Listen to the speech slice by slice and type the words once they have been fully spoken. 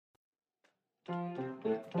Bernie,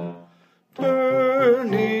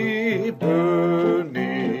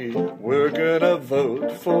 Bernie, we're gonna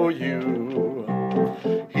vote for you.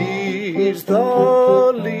 He's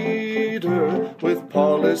the leader with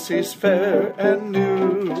policies fair and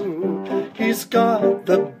new. He's got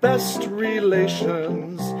the best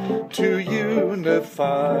relations to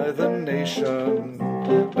unify the nation.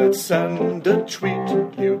 Let's send a tweet.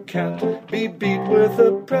 You can't be beat with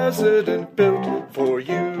a president built for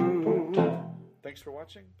you. Thanks for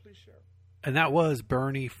watching. Please share. And that was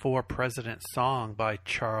Bernie for President song by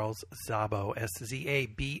Charles Szabo,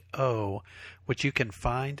 S-Z-A-B-O, which you can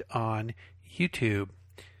find on YouTube.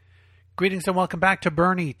 Greetings and welcome back to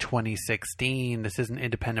Bernie 2016. This is an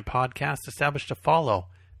independent podcast established to follow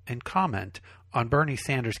and comment on Bernie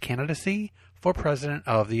Sanders' candidacy for President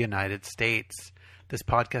of the United States. This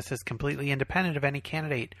podcast is completely independent of any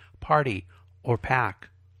candidate, party, or PAC.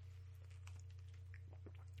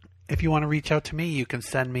 If you want to reach out to me, you can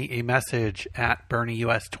send me a message at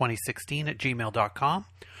BernieUS2016@gmail.com,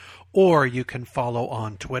 or you can follow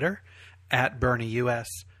on Twitter at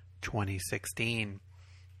BernieUS2016.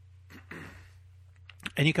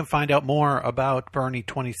 And you can find out more about Bernie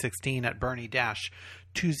 2016 at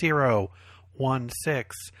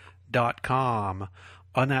Bernie-2016.com.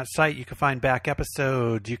 On that site, you can find back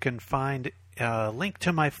episodes. You can find a link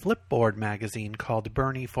to my Flipboard magazine called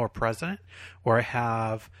Bernie for President, where I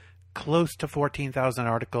have close to 14,000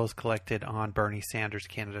 articles collected on Bernie Sanders'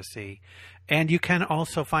 candidacy. And you can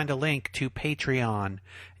also find a link to Patreon.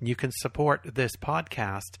 And you can support this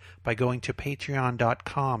podcast by going to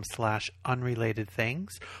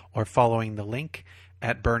patreon.com/unrelatedthings or following the link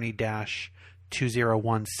at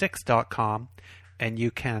Bernie-2016.com. And you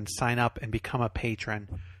can sign up and become a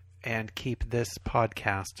patron and keep this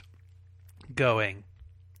podcast going.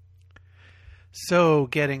 So,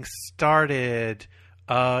 getting started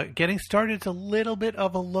is a little bit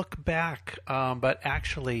of a look back, but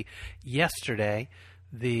actually yesterday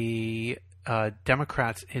the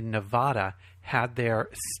Democrats in Nevada had their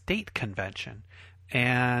state convention,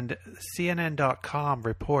 and CNN.com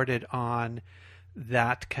reported on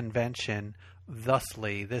that convention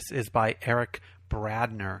thusly. This is by Eric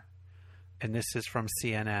Bradner, and this is from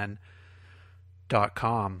CNN.com.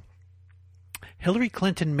 Hillary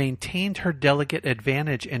Clinton maintained her delegate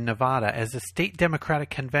advantage in Nevada as the state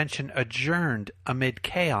Democratic convention adjourned amid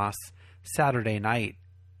chaos Saturday night.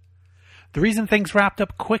 The reason things wrapped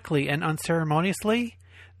up quickly and unceremoniously?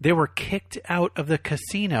 They were kicked out of the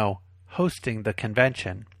casino hosting the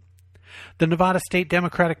convention. The Nevada State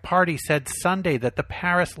Democratic Party said Sunday that the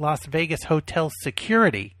Paris-Las Vegas hotel's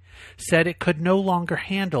security said it could no longer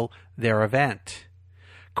handle their event.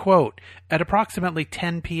 Quote, at approximately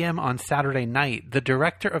 10 p.m. on Saturday night, the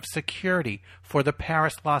director of security for the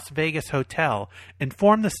Paris-Las Vegas hotel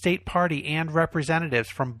informed the state party and representatives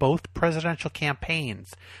from both presidential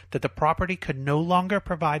campaigns that the property could no longer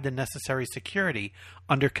provide the necessary security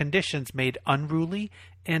under conditions made unruly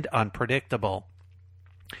and unpredictable.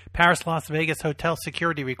 Paris-Las Vegas hotel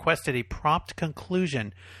security requested a prompt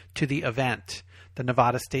conclusion to the event, the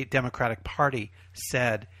Nevada State Democratic Party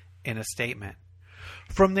said in a statement.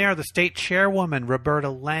 From there, the state chairwoman, Roberta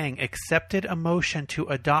Lang, accepted a motion to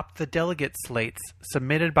adopt the delegate slates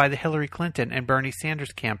submitted by the Hillary Clinton and Bernie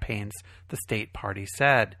Sanders campaigns, the state party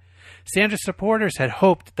said. Sanders supporters had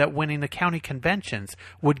hoped that winning the county conventions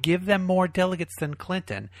would give them more delegates than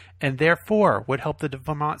Clinton and therefore would help the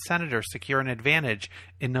Vermont senator secure an advantage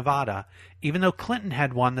in Nevada, even though Clinton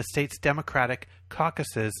had won the state's Democratic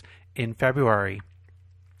caucuses in February.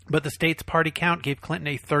 But the state's party count gave Clinton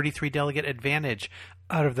a 33-delegate advantage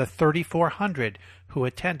out of the 3,400 who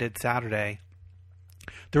attended Saturday.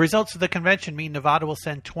 The results of the convention mean Nevada will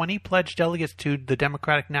send 20 pledged delegates to the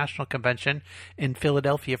Democratic National Convention in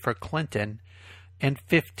Philadelphia for Clinton and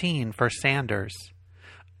 15 for Sanders.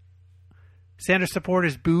 Sanders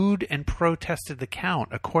supporters booed and protested the count,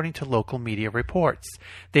 according to local media reports.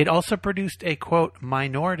 They'd also produced a, quote,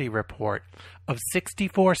 minority report of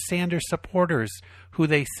 64 Sanders supporters who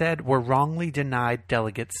they said were wrongly denied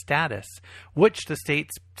delegate status, which the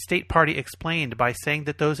state party explained by saying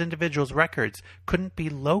that those individuals' records couldn't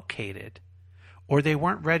be located or they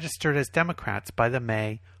weren't registered as Democrats by the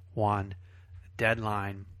May 1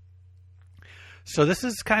 deadline. So this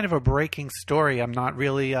is kind of a breaking story. I'm not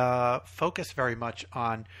really focused very much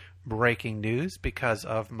on breaking news because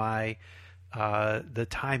of my the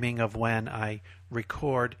timing of when I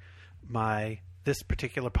record this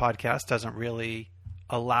particular podcast doesn't really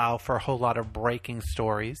allow for a whole lot of breaking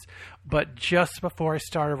stories. But just before I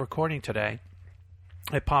started recording today,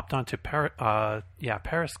 I popped onto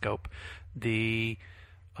Periscope, the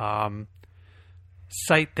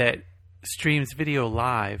site that streams video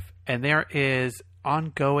live, and there is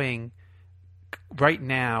ongoing right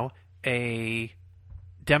now a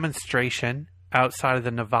demonstration outside of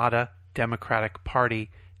the Nevada Democratic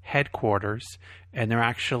Party headquarters, and they're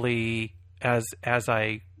actually, as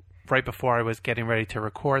I right before I was getting ready to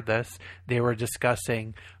record this, they were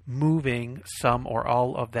discussing moving some or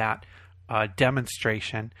all of that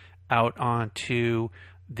demonstration out onto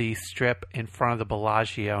the strip in front of the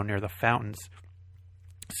Bellagio near the fountains.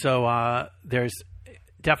 So there's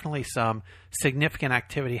definitely some significant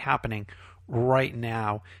activity happening right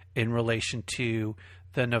now in relation to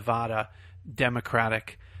the Nevada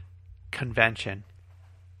Democratic Convention.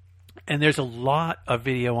 And there's a lot of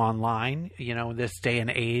video online. You know, this day and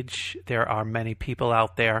age, there are many people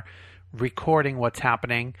out there recording what's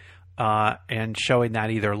happening and showing that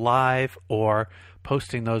either live or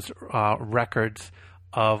posting those records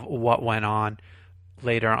of what went on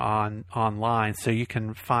later on online. So you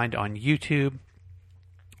can find on YouTube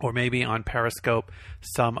or maybe on Periscope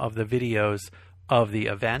some of the videos of the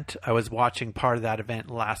event. I was watching part of that event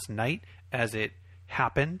last night as it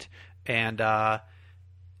happened, and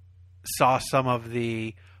saw some of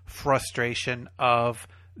the frustration of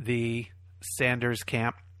the Sanders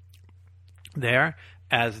camp there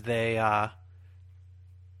as they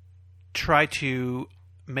try to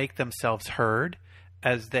make themselves heard,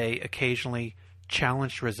 as they occasionally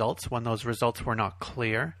challenged results when those results were not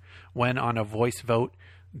clear. When on a voice vote,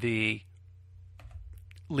 the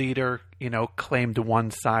leader, claimed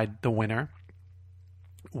one side the winner,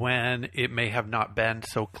 when it may have not been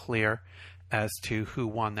so clear as to who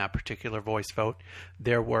won that particular voice vote.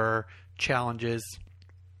 There were challenges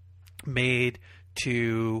made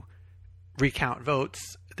to recount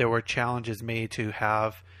votes. There were challenges made to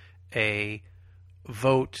have a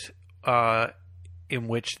vote in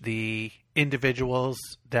which the individuals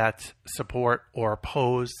that support or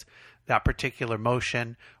oppose that particular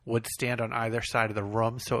motion would stand on either side of the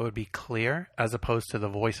room, so it would be clear, as opposed to the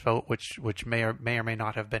voice vote, which may or may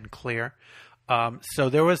not have been clear. So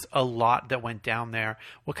there was a lot that went down there.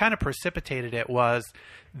 What kind of precipitated it was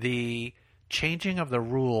the changing of the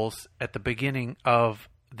rules at the beginning of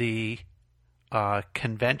the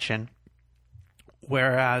convention,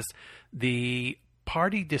 whereas the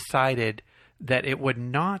party decided that it would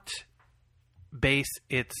not base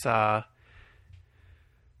its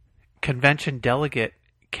convention delegate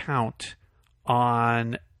count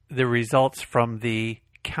on the results from the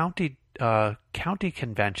county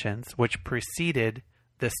conventions, which preceded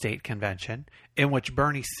the state convention, in which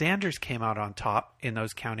Bernie Sanders came out on top in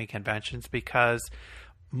those county conventions because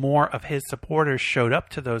more of his supporters showed up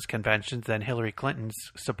to those conventions than Hillary Clinton's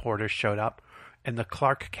supporters showed up. And the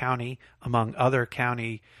Clark County, among other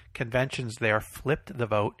county conventions there, flipped the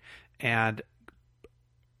vote and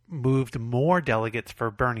moved more delegates for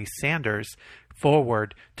Bernie Sanders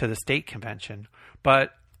forward to the state convention.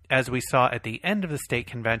 But as we saw at the end of the state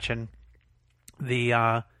convention,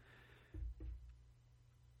 it's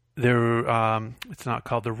not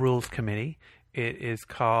called the Rules Committee. It is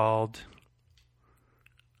called,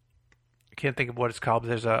 I can't think of what it's called, but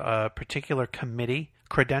there's a particular committee,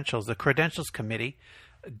 the Credentials Committee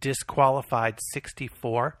disqualified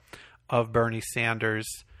 64 of Bernie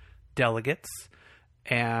Sanders' delegates,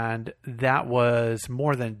 and that was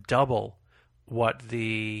more than double what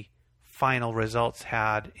the final results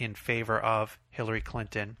had in favor of Hillary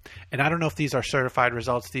Clinton. And I don't know if these are certified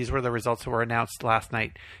results. These were the results that were announced last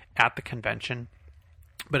night at the convention,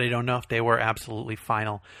 but I don't know if they were absolutely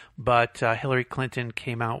final. But Hillary Clinton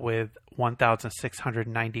came out with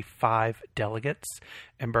 1,695 delegates,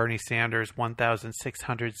 and Bernie Sanders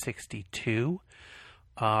 1,662.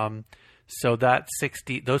 So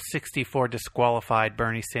those 64 disqualified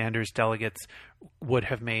Bernie Sanders delegates would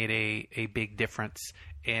have made a big difference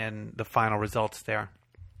in the final results there.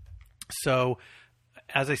 So,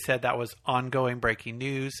 as I said, that was ongoing breaking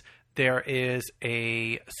news. There is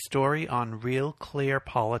a story on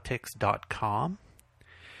realclearpolitics.com,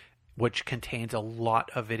 which contains a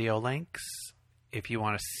lot of video links if you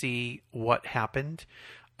want to see what happened.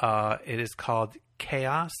 It is called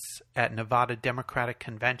Chaos at Nevada Democratic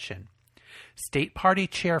Convention. State Party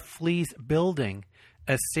Chair flees building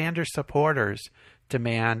as Sanders supporters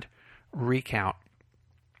demand recount.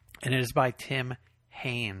 And it is by Tim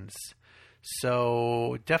Haines.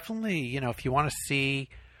 So definitely, if you want to see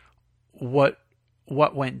what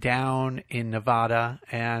went down in Nevada,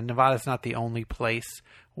 and Nevada's not the only place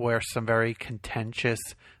where some very contentious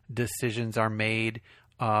decisions are made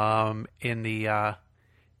in the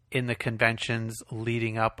conventions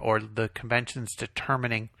leading up, or the conventions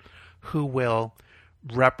determining who will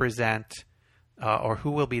represent or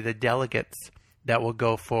who will be the delegates that will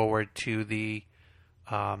go forward to the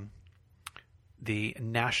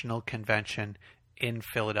national convention in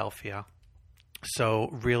Philadelphia. So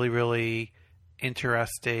really, really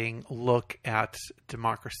interesting look at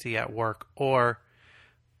democracy at work, or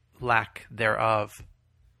lack thereof.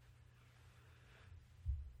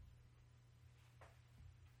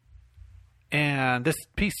 And this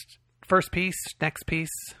piece, next piece,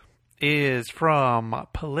 is from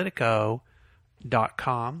Politico.com.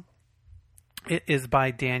 It is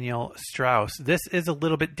by Daniel Strauss. This is a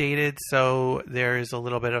little bit dated, so there is a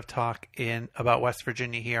little bit of talk about West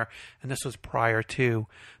Virginia here, and this was prior to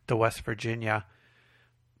the West Virginia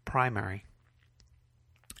primary.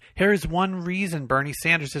 Here is one reason Bernie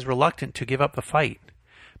Sanders is reluctant to give up the fight.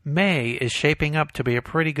 May is shaping up to be a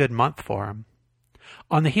pretty good month for him.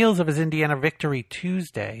 On the heels of his Indiana victory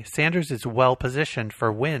Tuesday, Sanders is well positioned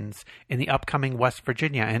for wins in the upcoming West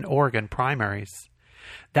Virginia and Oregon primaries.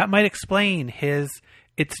 That might explain his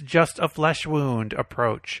 "it's just a flesh wound"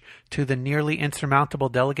 approach to the nearly insurmountable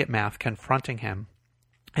delegate math confronting him,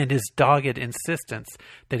 and his dogged insistence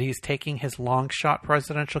that he's taking his long-shot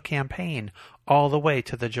presidential campaign all the way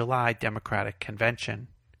to the July Democratic Convention.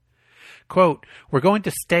 Quote, "We're going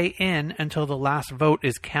to stay in until the last vote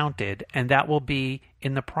is counted, and that will be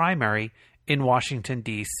in the primary in Washington,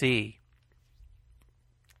 D.C.,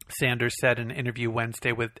 Sanders said in an interview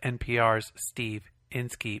Wednesday with NPR's Steve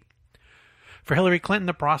Inskeep. For Hillary Clinton,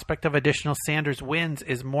 the prospect of additional Sanders wins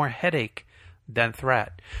is more headache than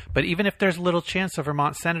threat. But even if there's little chance a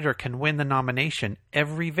Vermont senator can win the nomination,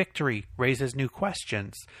 every victory raises new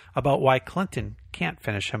questions about why Clinton can't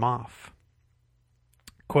finish him off.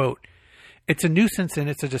 Quote, "It's a nuisance and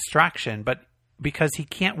it's a distraction, but because he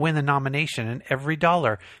can't win the nomination, and every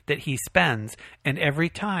dollar that he spends and every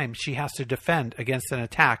time she has to defend against an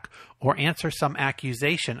attack or answer some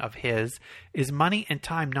accusation of his is money and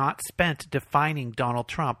time not spent defining Donald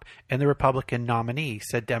Trump and the Republican nominee,"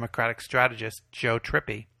 said Democratic strategist Joe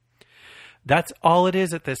Trippi. "That's all it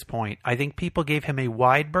is at this point. I think people gave him a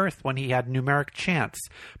wide berth when he had numeric chance,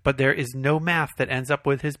 but there is no math that ends up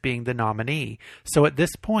with his being the nominee. So at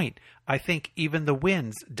this point, I think even the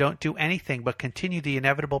wins don't do anything but continue the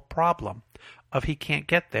inevitable problem of he can't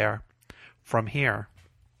get there from here."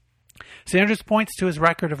 Sanders points to his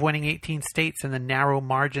record of winning 18 states and the narrow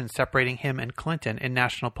margin separating him and Clinton in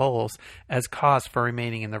national polls as cause for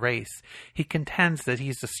remaining in the race. He contends that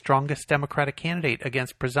he's the strongest Democratic candidate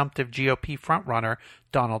against presumptive GOP frontrunner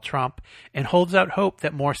Donald Trump, and holds out hope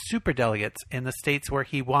that more superdelegates in the states where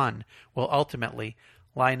he won will ultimately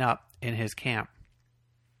line up in his camp.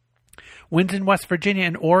 Wins in West Virginia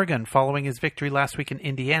and Oregon following his victory last week in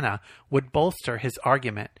Indiana would bolster his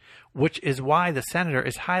argument, which is why the senator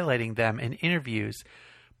is highlighting them in interviews,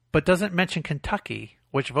 but doesn't mention Kentucky,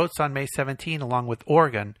 which votes on May 17 along with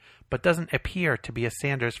Oregon, but doesn't appear to be a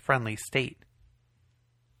Sanders-friendly state.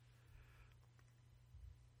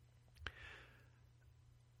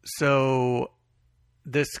 So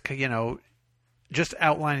this, just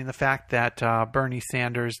outlining the fact that Bernie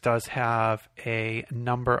Sanders does have a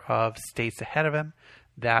number of states ahead of him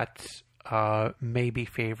that may be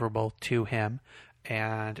favorable to him,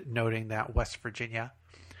 and noting that West Virginia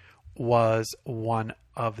was one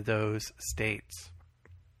of those states.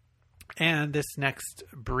 And this next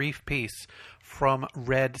brief piece from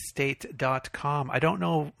redstate.com. I don't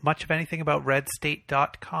know much of anything about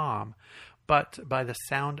redstate.com, but by the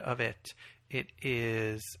sound of it, it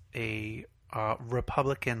is a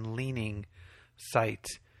Republican-leaning site.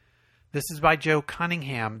 This is by Joe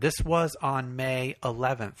Cunningham. This was on May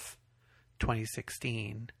 11th,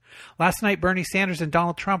 2016. Last night, Bernie Sanders and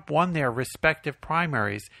Donald Trump won their respective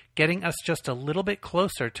primaries, getting us just a little bit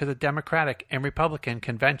closer to the Democratic and Republican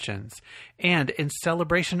conventions. And in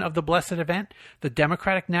celebration of the blessed event, the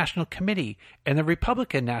Democratic National Committee and the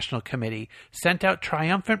Republican National Committee sent out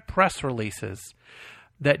triumphant press releases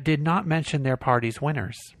that did not mention their party's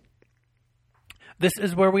winners. This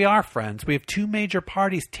is where we are, friends. We have two major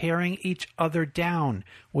parties tearing each other down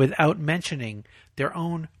without mentioning their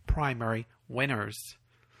own primary winners.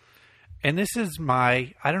 And this is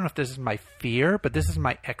I don't know if this is my fear, but this is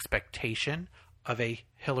my expectation of a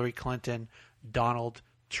Hillary Clinton, Donald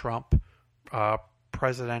Trump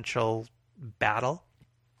presidential battle,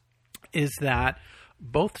 is that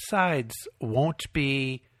both sides won't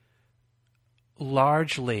be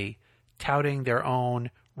largely touting their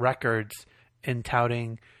own records and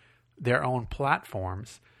touting their own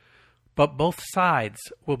platforms, but both sides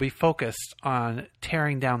will be focused on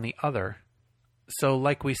tearing down the other. So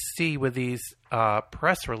like we see with these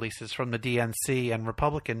press releases from the DNC and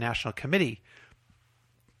Republican National Committee,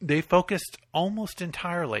 they focused almost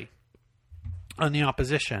entirely on the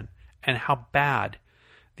opposition and how bad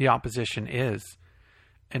the opposition is,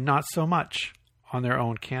 and not so much on their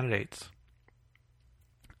own candidates.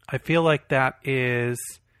 I feel like that is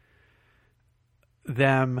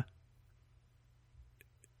them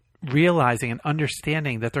realizing and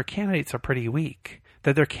understanding that their candidates are pretty weak,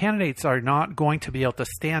 that their candidates are not going to be able to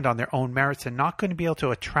stand on their own merits and not going to be able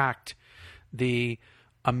to attract the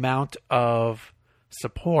amount of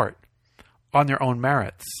support on their own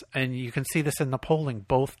merits. And you can see this in the polling.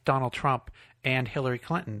 Both Donald Trump and Hillary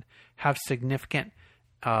Clinton have significant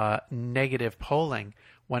negative polling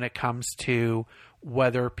when it comes to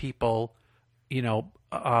whether people,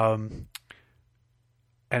 and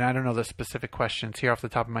I don't know the specific questions here off the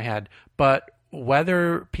top of my head, but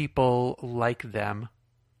whether people like them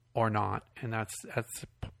or not. And that's a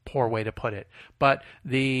poor way to put it. But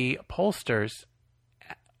the pollsters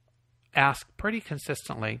ask pretty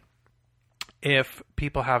consistently if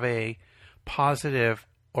people have a positive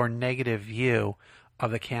or negative view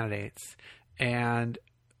of the candidates. And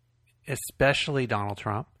especially Donald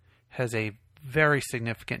Trump has a very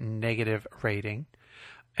significant negative rating.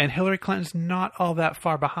 And Hillary Clinton's not all that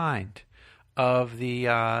far behind. Of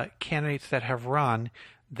the candidates that have run,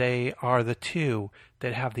 they are the two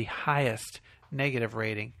that have the highest negative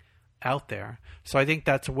rating out there. So I think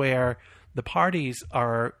that's where the parties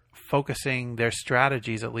are focusing their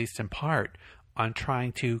strategies, at least in part, on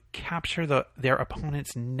trying to capture their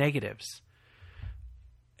opponent's negatives.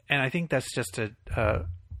 And I think that's just a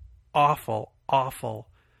awful, awful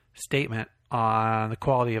statement on the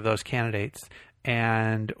quality of those candidates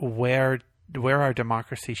and where our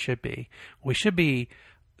democracy should be. We should be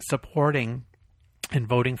supporting and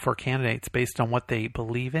voting for candidates based on what they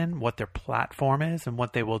believe in, what their platform is, and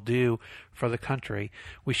what they will do for the country.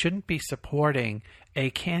 We shouldn't be supporting a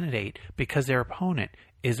candidate because their opponent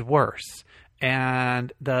is worse.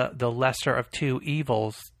 And the lesser of two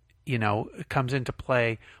evils, comes into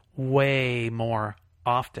play way more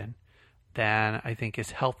often than I think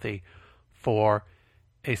is healthy for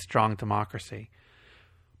a strong democracy.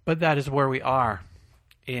 But that is where we are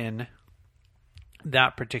in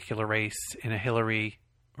that particular race, in a Hillary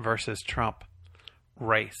versus Trump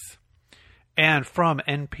race. And from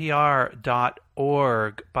NPR.org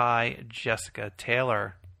by Jessica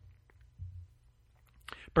Taylor.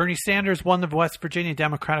 Bernie Sanders won the West Virginia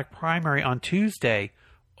Democratic primary on Tuesday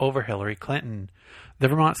over Hillary Clinton. The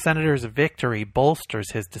Vermont senator's victory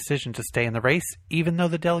bolsters his decision to stay in the race, even though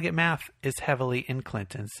the delegate math is heavily in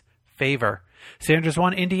Clinton's favor. Sanders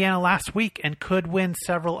won Indiana last week and could win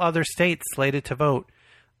several other states slated to vote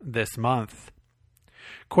this month.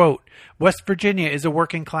 Quote, West Virginia is a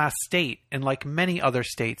working-class state, and like many other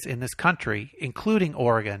states in this country, including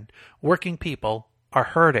Oregon, working people are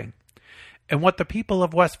hurting. And what the people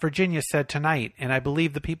of West Virginia said tonight, and I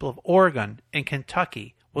believe the people of Oregon and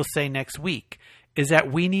Kentucky will say next week, is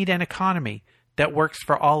that we need an economy that works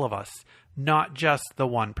for all of us, not just the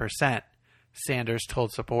 1%, Sanders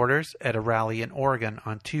told supporters at a rally in Oregon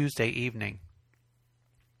on Tuesday evening.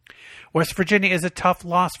 West Virginia is a tough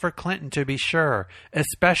loss for Clinton, to be sure,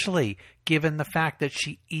 especially given the fact that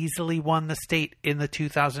she easily won the state in the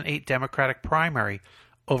 2008 Democratic primary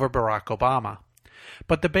over Barack Obama.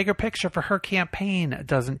 But the bigger picture for her campaign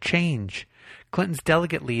doesn't change. Clinton's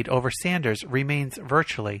delegate lead over Sanders remains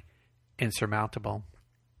virtually insurmountable.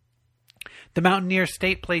 The Mountaineer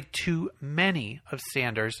state played too many of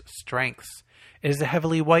Sanders' strengths. It is a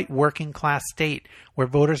heavily white working-class state where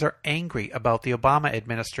voters are angry about the Obama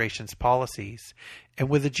administration's policies. And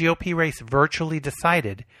with the GOP race virtually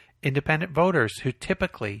decided, independent voters who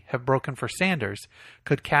typically have broken for Sanders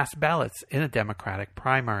could cast ballots in a Democratic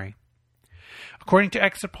primary. According to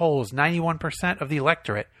exit polls, 91% of the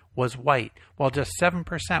electorate was white, while just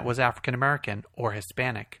 7% was African American or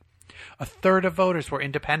Hispanic. A third of voters were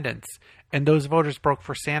independents, and those voters broke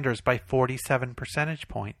for Sanders by 47 percentage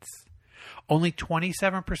points. Only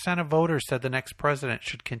 27% of voters said the next president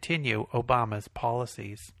should continue Obama's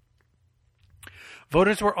policies.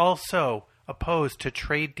 Voters were also opposed to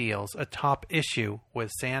trade deals, a top issue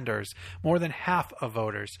with Sanders. More than half of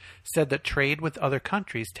voters said that trade with other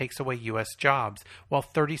countries takes away U.S. jobs, while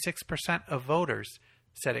 36% of voters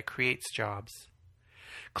said it creates jobs.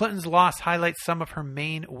 Clinton's loss highlights some of her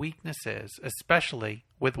main weaknesses, especially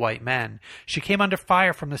with white men. She came under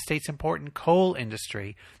fire from the state's important coal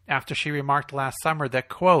industry after she remarked last summer that,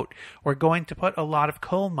 quote, we're going to put a lot of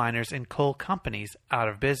coal miners and coal companies out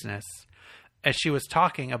of business, as she was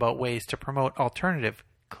talking about ways to promote alternative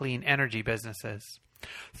clean energy businesses.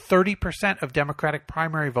 30% of Democratic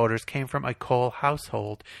primary voters came from a coal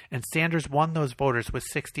household, and Sanders won those voters with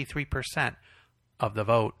 63% of the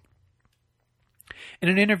vote. In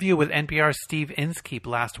an interview with NPR's Steve Inskeep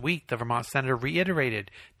last week, the Vermont senator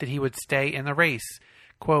reiterated that he would stay in the race,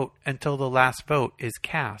 quote, until the last vote is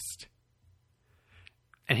cast.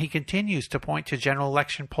 And he continues to point to general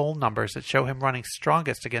election poll numbers that show him running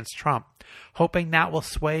strongest against Trump, hoping that will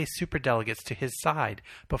sway superdelegates to his side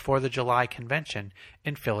before the July convention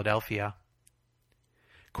in Philadelphia.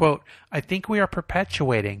 Quote, I think we are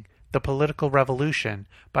perpetuating the political revolution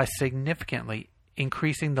by significantly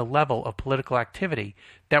increasing the level of political activity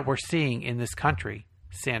that we're seeing in this country,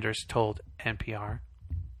 Sanders told NPR.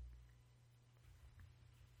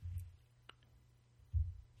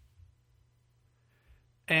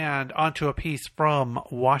 And onto a piece from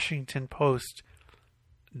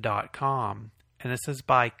WashingtonPost.com, and this is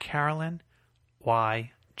by Carolyn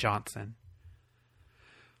Y. Johnson.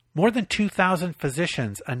 More than 2,000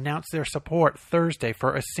 physicians announced their support Thursday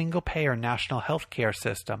for a single-payer national health care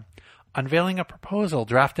system, unveiling a proposal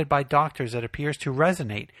drafted by doctors that appears to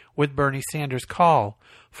resonate with Bernie Sanders' call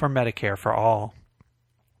for Medicare for All.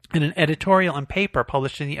 In an editorial and paper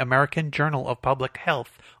published in the American Journal of Public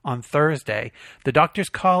Health on Thursday, the doctors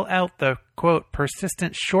call out the, quote,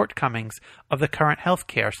 persistent shortcomings of the current health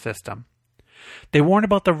care system. They warn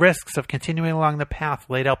about the risks of continuing along the path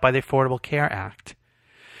laid out by the Affordable Care Act.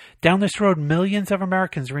 Down this road, millions of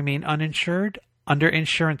Americans remain uninsured,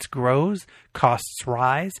 underinsurance grows, costs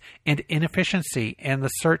rise, and inefficiency and the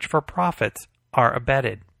search for profits are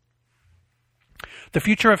abetted. The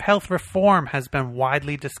future of health reform has been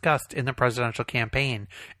widely discussed in the presidential campaign,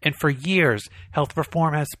 and for years, health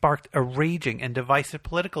reform has sparked a raging and divisive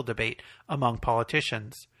political debate among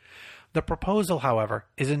politicians. The proposal, however,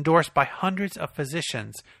 is endorsed by hundreds of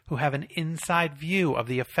physicians who have an inside view of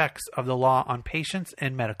the effects of the law on patients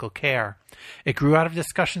and medical care. It grew out of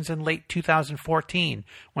discussions in late 2014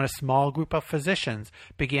 when a small group of physicians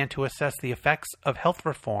began to assess the effects of health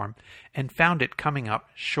reform and found it coming up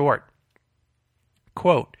short.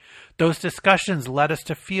 Quote, those discussions led us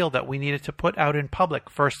to feel that we needed to put out in public,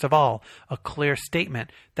 first of all, a clear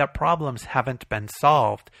statement that problems haven't been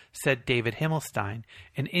solved, said David Himmelstein,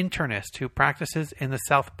 an internist who practices in the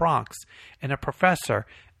South Bronx and a professor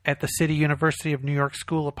at the City University of New York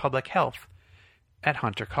School of Public Health at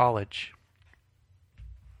Hunter College.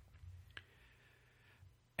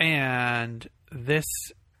 And this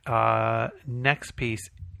next piece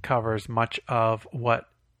covers much of what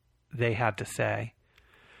they had to say.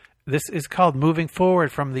 This is called Moving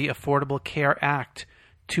Forward from the Affordable Care Act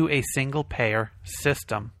to a Single-Payer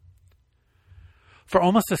System. For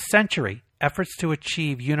almost a century, efforts to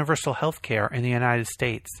achieve universal health care in the United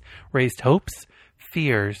States raised hopes,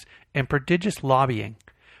 fears, and prodigious lobbying,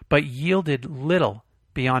 but yielded little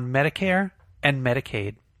beyond Medicare and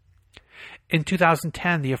Medicaid. In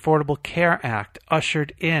 2010, the Affordable Care Act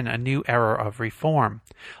ushered in a new era of reform.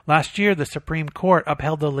 Last year, the Supreme Court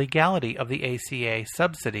upheld the legality of the ACA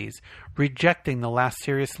subsidies, rejecting the last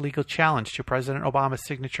serious legal challenge to President Obama's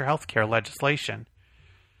signature health care legislation.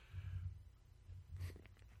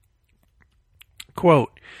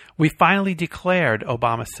 Quote, we finally declared,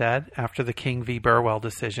 Obama said, after the King v. Burwell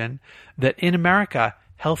decision, that in America,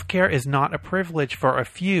 health care is not a privilege for a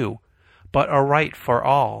few, but a right for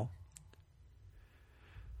all.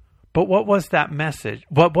 But what was that message?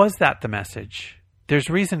 What was that the message? There's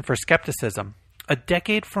reason for skepticism. A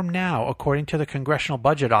decade from now, according to the Congressional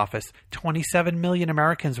Budget Office, 27 million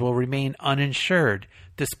Americans will remain uninsured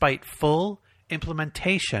despite full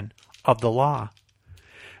implementation of the law.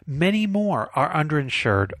 Many more are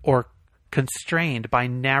underinsured or constrained by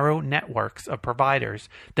narrow networks of providers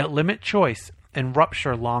that limit choice and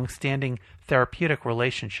rupture long-standing therapeutic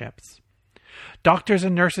relationships. Doctors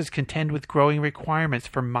and nurses contend with growing requirements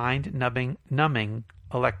for mind-numbing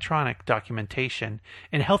electronic documentation,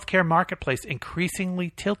 and healthcare marketplace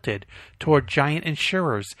increasingly tilted toward giant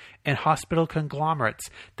insurers and hospital conglomerates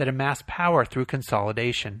that amass power through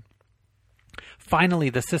consolidation. Finally,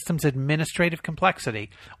 the system's administrative complexity,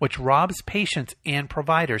 which robs patients and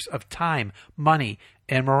providers of time, money,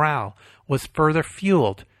 and morale, was further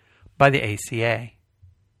fueled by the ACA.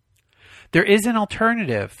 There is an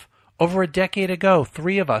alternative. Over a decade ago,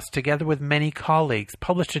 3 of us, together with many colleagues,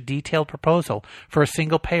 published a detailed proposal for a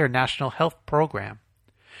single-payer national health program.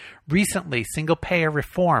 Recently, single-payer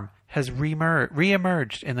reform has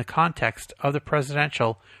reemerged in the context of the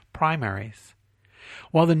presidential primaries.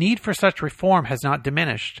 While the need for such reform has not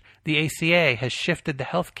diminished, the ACA has shifted the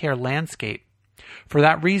healthcare landscape. For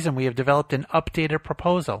that reason, we have developed an updated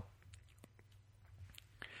proposal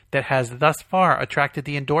that has thus far attracted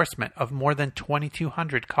the endorsement of more than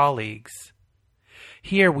 2,200 colleagues.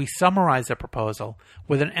 Here we summarize the proposal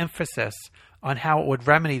with an emphasis on how it would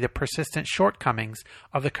remedy the persistent shortcomings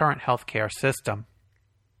of the current healthcare system.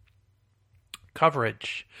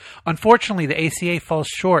 coverage. Unfortunately, the ACA falls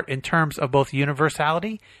short in terms of both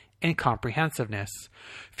universality and comprehensiveness.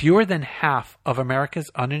 Fewer than half of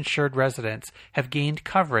America's uninsured residents have gained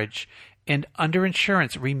coverage, and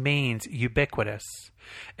underinsurance remains ubiquitous.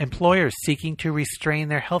 Employers seeking to restrain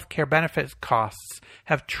their healthcare benefit costs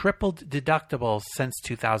have tripled deductibles since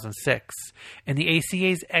 2006, and the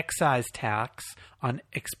ACA's excise tax on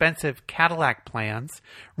expensive Cadillac plans,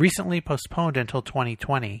 recently postponed until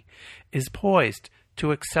 2020, is poised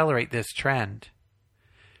to accelerate this trend.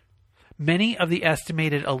 Many of the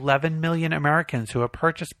estimated 11 million Americans who have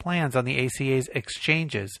purchased plans on the ACA's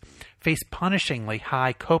exchanges face punishingly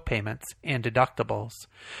high copayments and deductibles,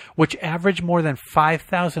 which average more than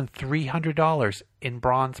 $5,300 in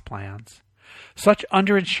bronze plans. Such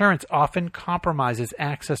underinsurance often compromises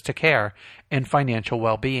access to care and financial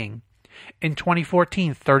well-being. In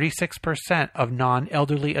 2014, 36% of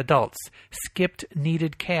non-elderly adults skipped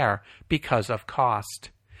needed care because of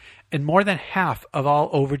cost, and more than half of all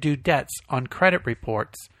overdue debts on credit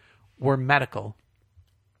reports were medical.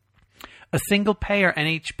 A single-payer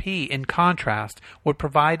NHP, in contrast, would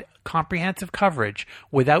provide comprehensive coverage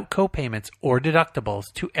without copayments or deductibles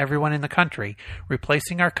to everyone in the country,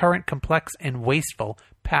 replacing our current complex and wasteful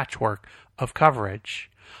patchwork of coverage.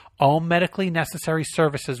 All medically necessary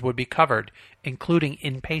services would be covered, including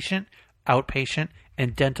inpatient, outpatient,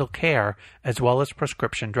 and dental care, as well as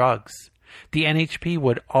prescription drugs. The NHP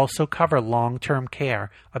would also cover long-term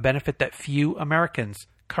care, a benefit that few Americans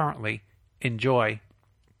currently enjoy.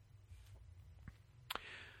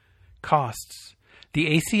 Costs.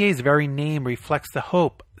 The ACA's very name reflects the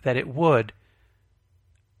hope that it would,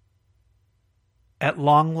 at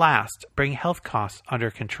long last, bring health costs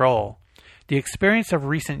under control. The experience of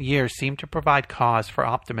recent years seemed to provide cause for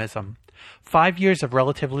optimism. 5 years of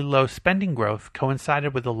relatively low spending growth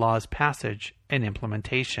coincided with the law's passage and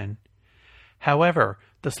implementation. However,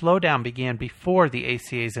 the slowdown began before the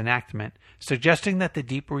ACA's enactment, suggesting that the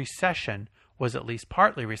deep recession was at least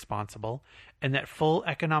partly responsible, and that full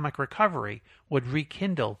economic recovery would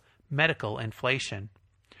rekindle medical inflation.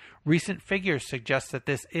 Recent figures suggest that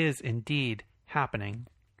this is indeed happening.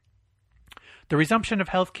 The resumption of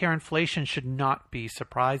healthcare inflation should not be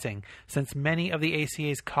surprising, since many of the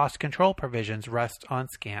ACA's cost control provisions rest on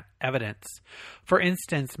scant evidence. For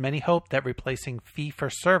instance, many hope that replacing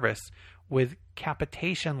fee-for-service with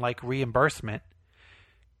capitation-like reimbursement,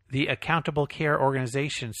 the Accountable Care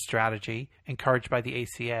Organization strategy encouraged by the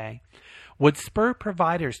ACA, would spur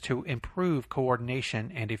providers to improve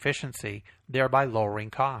coordination and efficiency, thereby lowering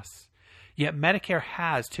costs. Yet Medicare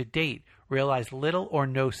has, to date, realized little or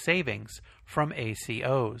no savings from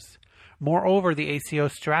ACOs. Moreover, the ACO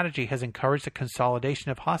strategy has encouraged the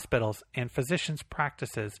consolidation of hospitals and physicians'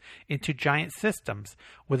 practices into giant systems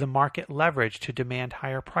with the market leverage to demand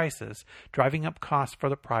higher prices, driving up costs for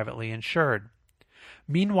the privately insured.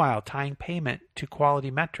 Meanwhile, tying payment to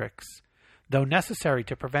quality metrics, though necessary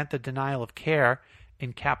to prevent the denial of care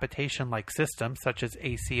in capitation-like systems such as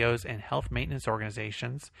ACOs and health maintenance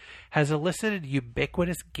organizations, has elicited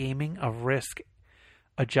ubiquitous gaming of risk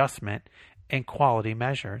adjustment and quality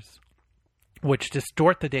measures, which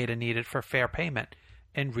distort the data needed for fair payment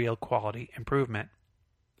and real quality improvement.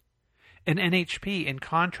 An NHP, in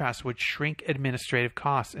contrast, would shrink administrative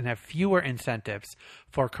costs and have fewer incentives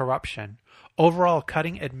for corruption. Overall,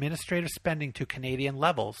 cutting administrative spending to Canadian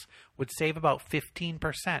levels would save about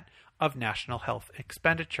 15% of national health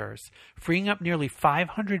expenditures, freeing up nearly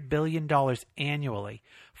 $500 billion annually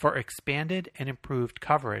for expanded and improved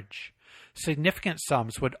coverage. Significant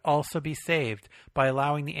sums would also be saved by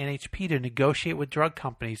allowing the NHP to negotiate with drug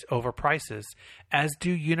companies over prices, as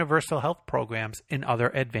do universal health programs in other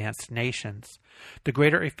advanced nations. The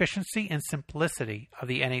greater efficiency and simplicity of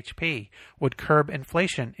the NHP would curb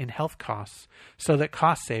inflation in health costs, so that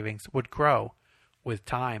cost savings would grow with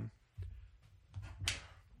time.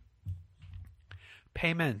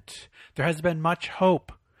 Payment. There has been much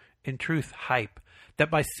hope, in truth hype, that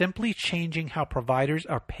by simply changing how providers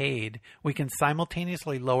are paid, we can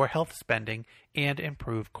simultaneously lower health spending and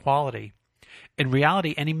improve quality. In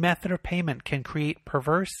reality, any method of payment can create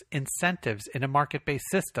perverse incentives in a market-based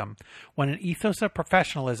system when an ethos of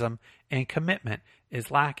professionalism and commitment is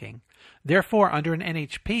lacking. Therefore, under an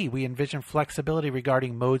NHP, we envision flexibility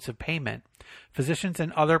regarding modes of payment. Physicians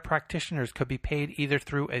and other practitioners could be paid either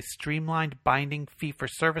through a streamlined binding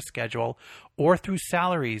fee-for-service schedule or through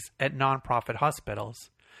salaries at nonprofit hospitals,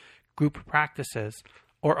 group practices,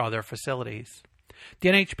 or other facilities. The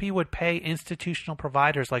NHP would pay institutional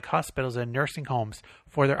providers like hospitals and nursing homes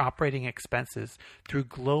for their operating expenses through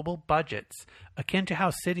global budgets, akin to how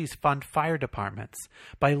cities fund fire departments.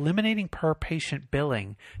 By eliminating per-patient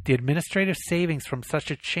billing, the administrative savings from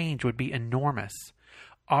such a change would be enormous.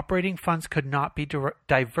 Operating funds could not be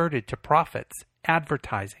diverted to profits,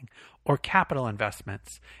 advertising, or capital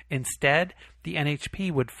investments. Instead, the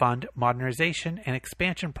NHP would fund modernization and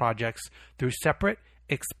expansion projects through separate,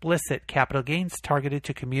 explicit capital gains targeted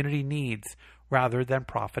to community needs rather than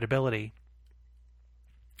profitability.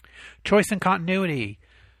 Choice and continuity.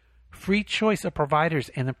 Free choice of providers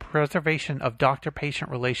and the preservation of doctor-patient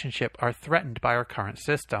relationship are threatened by our current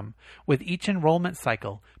system. With each enrollment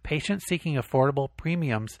cycle, patients seeking affordable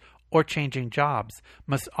premiums or changing jobs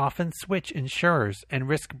must often switch insurers and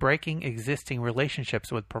risk breaking existing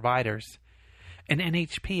relationships with providers. An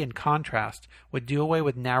NHP, in contrast, would do away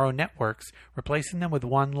with narrow networks, replacing them with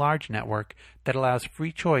one large network that allows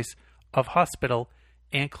free choice of hospital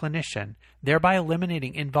and clinician, thereby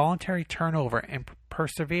eliminating involuntary turnover and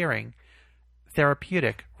persevering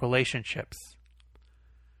therapeutic relationships.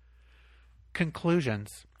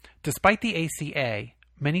 Conclusions. Despite the ACA,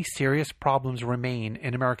 many serious problems remain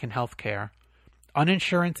in American healthcare.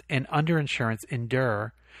 Uninsurance and underinsurance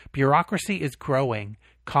endure. Bureaucracy is growing.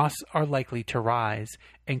 Costs are likely to rise,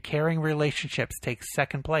 and caring relationships take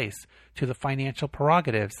second place to the financial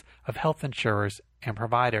prerogatives of health insurers and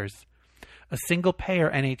providers. A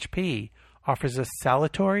single-payer NHP offers a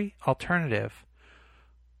salutary alternative,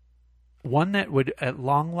 one that would at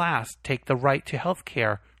long last take the right to health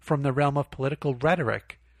care from the realm of political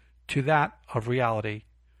rhetoric to that of reality.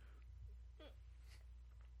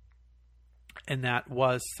 And that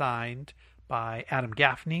was signed by Adam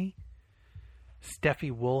Gaffney,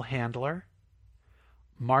 Steffi Woolhandler,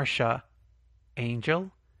 Marcia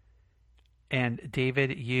Angel, and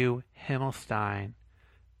David U. Himmelstein.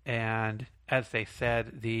 And as they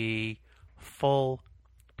said, the full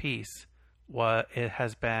piece it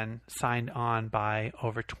has been signed on by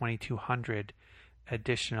over 2,200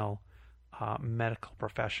 additional medical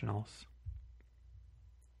professionals.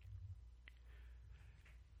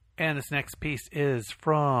 And this next piece is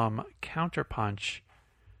from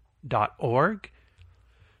counterpunch.org.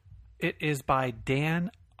 It is by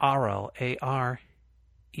Dan Arel, A-R-E-L.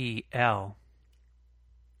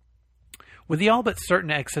 With the all but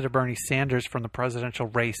certain exit of Bernie Sanders from the presidential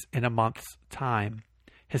race in a month's time,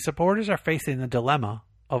 his supporters are facing the dilemma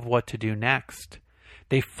of what to do next.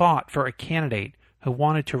 They fought for a candidate who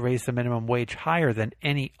wanted to raise the minimum wage higher than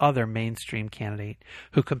any other mainstream candidate,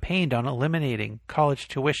 who campaigned on eliminating college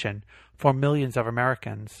tuition for millions of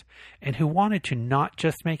Americans, and who wanted to not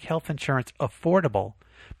just make health insurance affordable,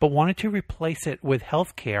 but wanted to replace it with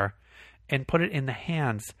health care and put it in the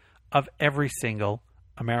hands of every single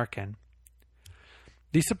American.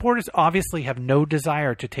 These supporters obviously have no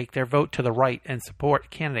desire to take their vote to the right and support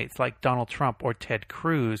candidates like Donald Trump or Ted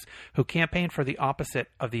Cruz, who campaign for the opposite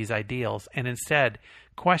of these ideals and instead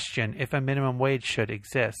question if a minimum wage should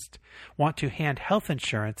exist, want to hand health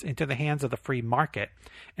insurance into the hands of the free market,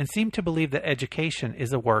 and seem to believe that education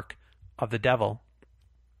is a work of the devil.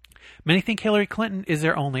 Many think Hillary Clinton is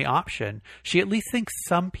their only option. She at least thinks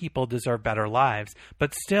some people deserve better lives,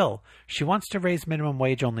 but still, she wants to raise minimum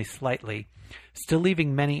wage only slightly, still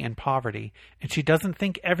leaving many in poverty, and she doesn't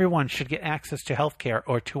think everyone should get access to health care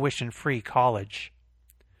or tuition-free college.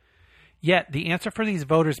 Yet, the answer for these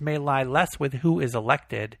voters may lie less with who is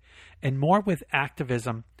elected and more with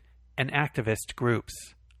activism and activist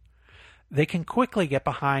groups. They can quickly get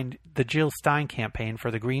behind the Jill Stein campaign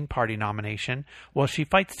for the Green Party nomination, while she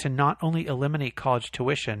fights to not only eliminate college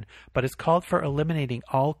tuition, but has called for eliminating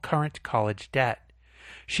all current college debt.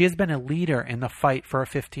 She has been a leader in the fight for a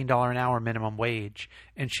 $15 an hour minimum wage,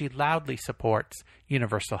 and she loudly supports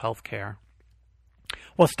universal health care.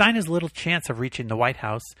 While Stein has little chance of reaching the White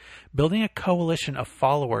House, building a coalition of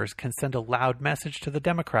followers can send a loud message to the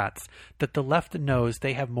Democrats that the left knows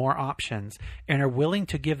they have more options and are willing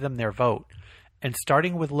to give them their vote. And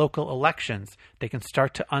starting with local elections, they can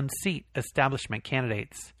start to unseat establishment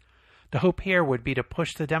candidates. The hope here would be to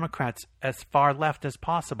push the Democrats as far left as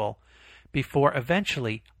possible before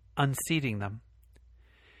eventually unseating them.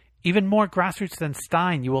 Even more grassroots than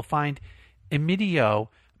Stein, you will find Emilio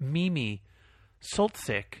Mimi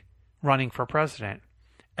Soltysik running for president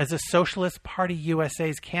as a Socialist Party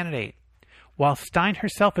USA's candidate, while Stein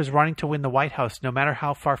herself is running to win the White House no matter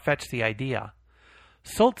how far-fetched the idea.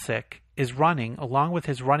 Soltysik is running along with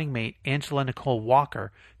his running mate Angela Nicole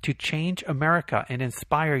Walker to change America and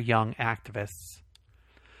inspire young activists.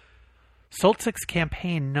 Soltyk's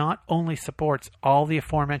campaign not only supports all the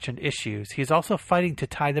aforementioned issues, he is also fighting to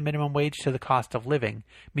tie the minimum wage to the cost of living,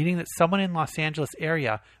 meaning that someone in Los Angeles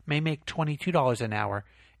area may make $22 an hour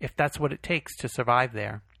if that's what it takes to survive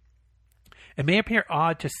there. It may appear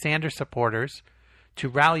odd to Sanders supporters to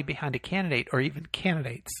rally behind a candidate or even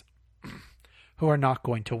candidates who are not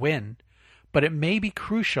going to win, but it may be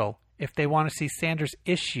crucial if they want to see Sanders'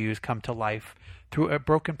 issues come to life through a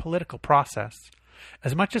broken political process.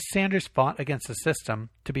 As much as Sanders fought against the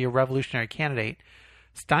system to be a revolutionary candidate,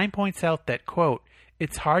 Stein points out that, quote,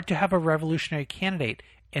 it's hard to have a revolutionary candidate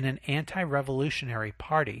in an anti-revolutionary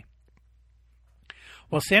party.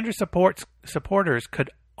 While Sanders supporters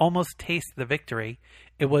could almost taste the victory,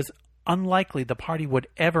 it was unlikely the party would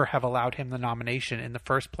ever have allowed him the nomination in the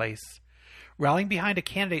first place. Rallying behind a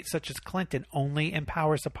candidate such as Clinton only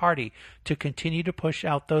empowers the party to continue to push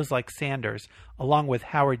out those like Sanders, along with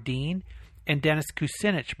Howard Dean and Dennis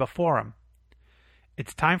Kucinich before him.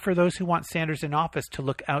 It's time for those who want Sanders in office to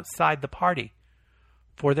look outside the party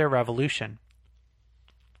for their revolution.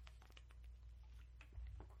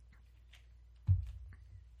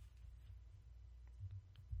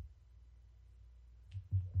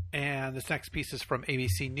 And this next piece is from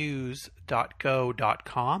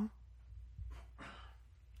abcnews.go.com.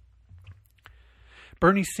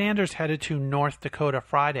 Bernie Sanders headed to North Dakota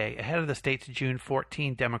Friday ahead of the state's June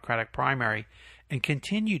 14 Democratic primary and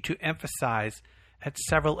continued to emphasize at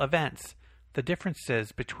several events the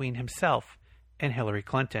differences between himself and Hillary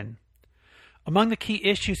Clinton. Among the key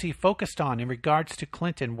issues he focused on in regards to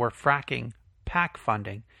Clinton were fracking, PAC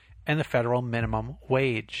funding, and the federal minimum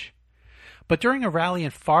wage. But during a rally in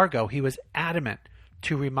Fargo, he was adamant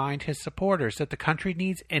to remind his supporters that the country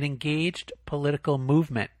needs an engaged political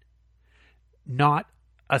movement, not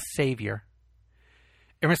a savior.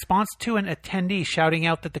 In response to an attendee shouting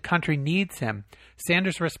out that the country needs him,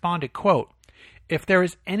 Sanders responded, quote, if there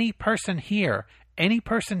is any person here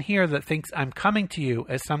that thinks I'm coming to you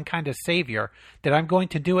as some kind of savior, that I'm going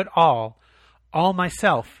to do it all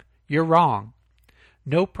myself, you're wrong.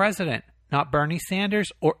 No president, not Bernie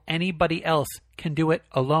Sanders or anybody else, can do it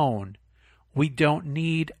alone. We don't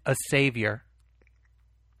need a savior.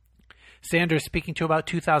 Sanders, speaking to about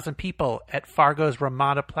 2,000 people at Fargo's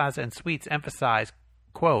Ramada Plaza and Suites, emphasized,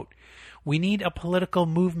 quote, we need a political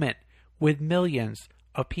movement with millions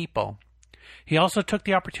of people. He also took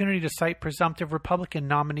the opportunity to cite presumptive Republican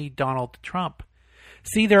nominee Donald Trump.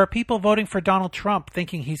 See, there are people voting for Donald Trump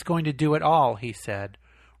thinking he's going to do it all, he said.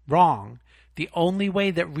 Wrong. The only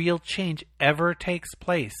way that real change ever takes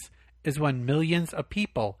place is when millions of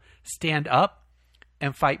people stand up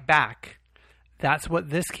and fight back. That's what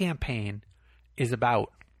this campaign is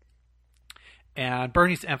about. And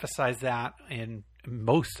Bernie's emphasized that in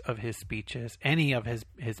most of his speeches. Any of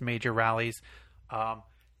his major rallies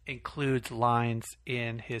includes lines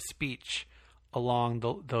in his speech along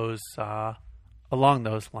those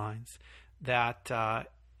lines that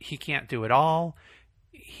he can't do it all.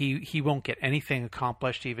 He won't get anything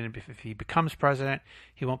accomplished, even if he becomes president.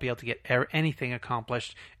 He won't be able to get anything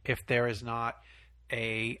accomplished if there is not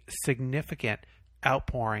a significant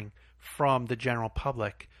outpouring from the general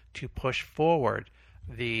public to push forward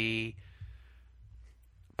the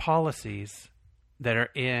policies that are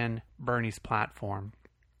in Bernie's platform.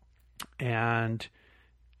 And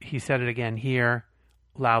he said it again here,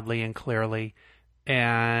 loudly and clearly.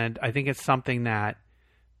 And I think it's something that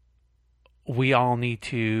we all need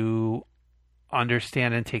to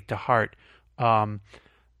understand and take to heart.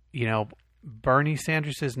 Bernie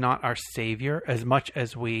Sanders is not our savior, as much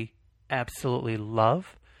as we absolutely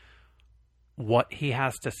love what he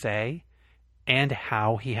has to say and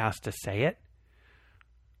how he has to say it.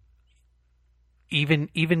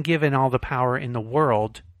 Even given all the power in the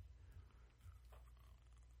world,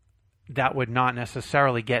 that would not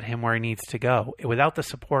necessarily get him where he needs to go. Without the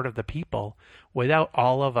support of the people, without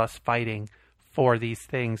all of us fighting for these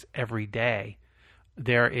things every day,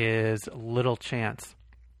 there is little chance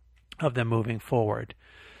of them moving forward.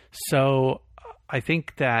 So I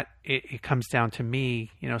think that it comes down to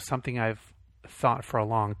me, something I've thought for a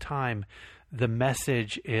long time. The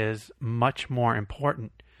message is much more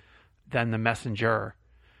important than the messenger.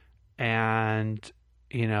 And,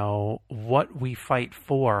 what we fight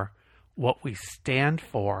for, what we stand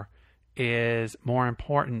for, is more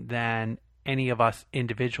important than any of us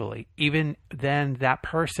individually, even than that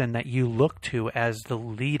person that you look to as the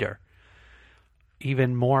leader.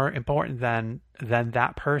 Even more important than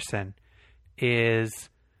that person is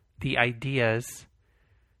the ideas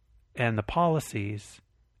and the policies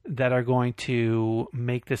that are going to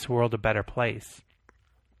make this world a better place.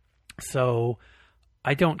 So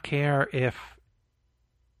I don't care if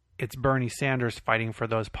it's Bernie Sanders fighting for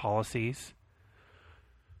those policies,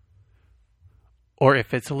 or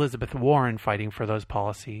if it's Elizabeth Warren fighting for those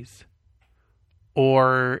policies,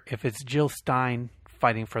 or if it's Jill Stein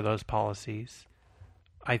fighting for those policies.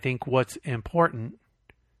 I think what's important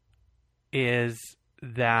is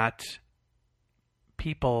that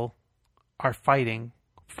people are fighting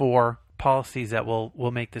for policies that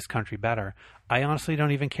will make this country better. I honestly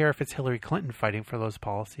don't even care if it's Hillary Clinton fighting for those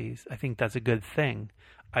policies. I think that's a good thing.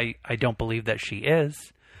 I don't believe that she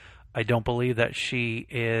is. I don't believe that she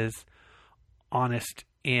is honest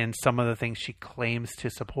in some of the things she claims to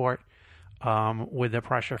support with the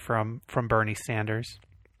pressure from Bernie Sanders.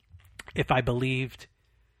 If I believed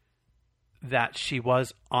that she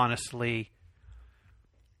was honestly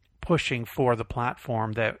pushing for the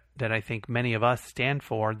platform that I think many of us stand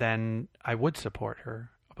for, then I would support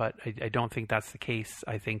her. But I don't think that's the case.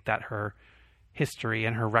 I think that her history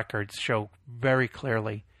and her records show very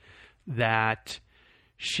clearly that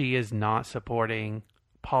she is not supporting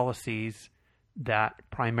policies that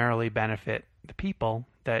primarily benefit the people,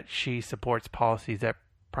 that she supports policies that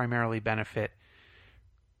primarily benefit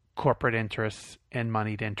corporate interests and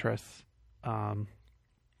moneyed interests.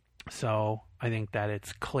 So I think that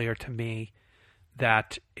it's clear to me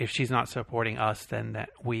that if she's not supporting us, then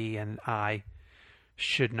that we and I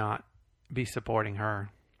should not be supporting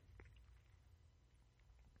her.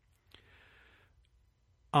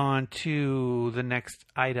 On to the next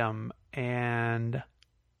item, and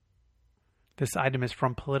this item is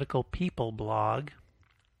from Political People blog,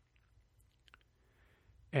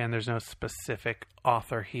 and there's no specific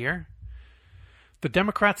author here. The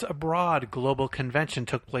Democrats Abroad Global Convention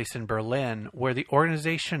took place in Berlin, where the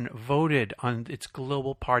organization voted on its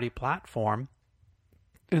global party platform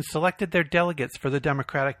and selected their delegates for the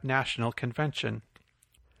Democratic National Convention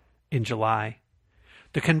in July.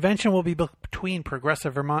 The convention will be between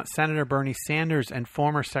progressive Vermont Senator Bernie Sanders and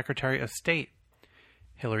former Secretary of State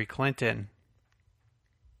Hillary Clinton.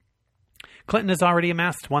 Clinton has already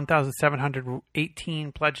amassed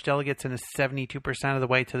 1,718 pledged delegates and is 72% of the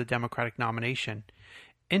way to the Democratic nomination.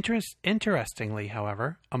 Interestingly,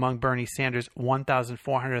 however, among Bernie Sanders'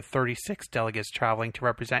 1,436 delegates traveling to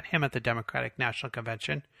represent him at the Democratic National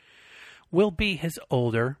Convention will be his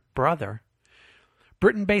older brother.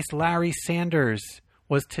 Britain-based Larry Sanders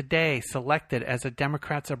was today selected as a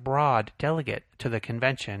Democrats Abroad delegate to the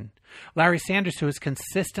convention. Larry Sanders, who has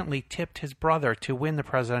consistently tipped his brother to win the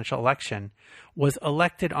presidential election, was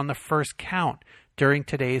elected on the first count during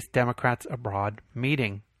today's Democrats Abroad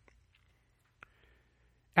meeting.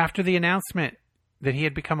 After the announcement that he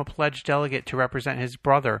had become a pledged delegate to represent his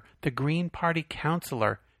brother, the Green Party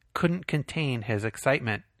councilor couldn't contain his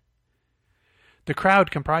excitement. The crowd,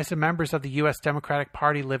 comprised of members of the U.S. Democratic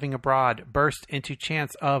Party living abroad, burst into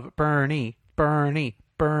chants of "Bernie, Bernie,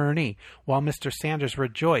 Bernie," while Mr. Sanders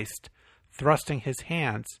rejoiced, thrusting his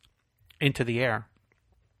hands into the air.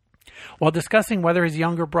 While discussing whether his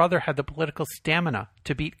younger brother had the political stamina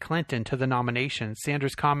to beat Clinton to the nomination,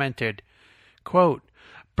 Sanders commented, quote,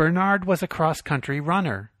 "Bernard was a cross-country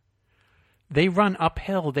runner. They run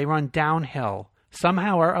uphill, they run downhill.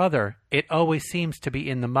 Somehow or other, it always seems to be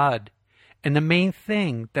in the mud. And the main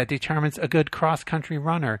thing that determines a good cross-country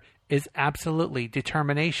runner is absolutely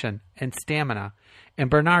determination and stamina. And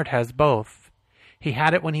Bernard has both. He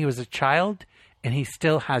had it when he was a child, and he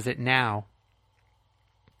still has it now."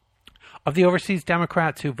 Of the overseas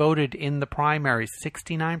Democrats who voted in the primaries,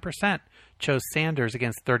 69% chose Sanders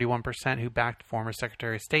against 31% who backed former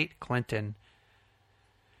Secretary of State Clinton.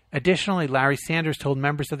 Additionally, Larry Sanders told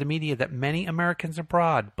members of the media that many Americans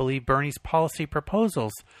abroad believe Bernie's policy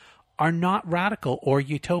proposals are not radical or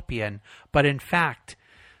utopian, but in fact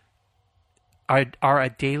are a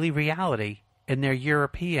daily reality in their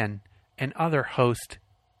European and other host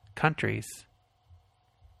countries.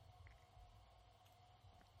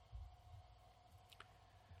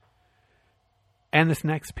 And this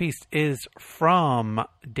next piece is from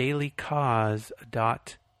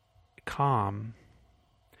dailycause.com.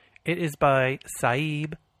 It is by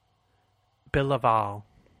Saib Bilaval.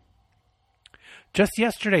 Just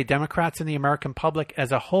yesterday, Democrats and the American public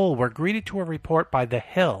as a whole were greeted to a report by The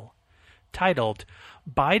Hill titled,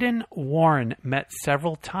 "Biden-Warren Met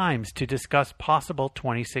Several Times to Discuss Possible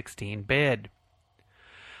 2016 Bid."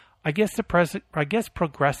 I guess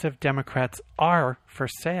progressive Democrats are for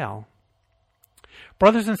sale.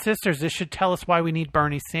 Brothers and sisters, this should tell us why we need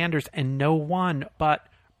Bernie Sanders and no one but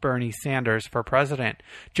Bernie Sanders for president.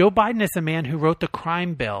 Joe Biden is a man who wrote the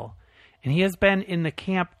crime bill, and he has been in the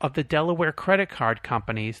camp of the Delaware credit card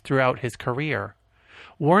companies throughout his career.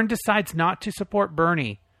 Warren decides not to support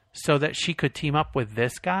Bernie so that she could team up with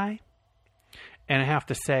this guy? And I have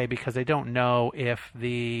to say, because I don't know if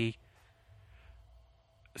the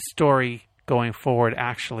story going forward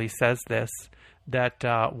actually says this, that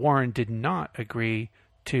Warren did not agree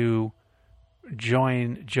to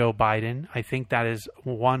join Joe Biden. I think that is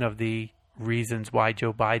one of the reasons why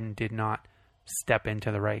Joe Biden did not step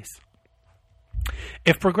into the race.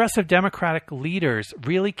 If progressive Democratic leaders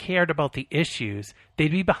really cared about the issues, they'd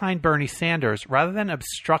be behind Bernie Sanders rather than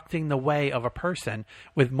obstructing the way of a person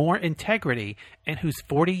with more integrity and whose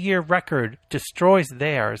 40-year record destroys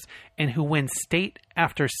theirs and who wins state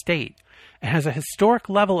after state and has a historic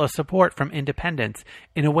level of support from independents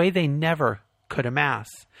in a way they never could amass.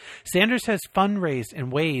 Sanders has fundraised in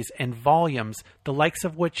ways and volumes the likes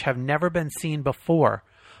of which have never been seen before,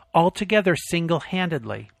 altogether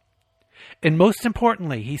single-handedly. And most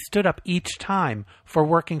importantly, he stood up each time for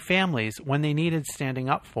working families when they needed standing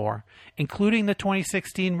up for, including the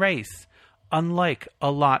 2016 race, unlike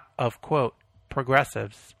a lot of, quote,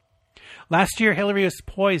 progressives. Last year, Hillary was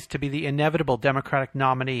poised to be the inevitable Democratic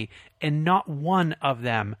nominee, and not one of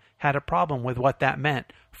them had a problem with what that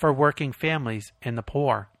meant for working families and the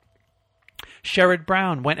poor. Sherrod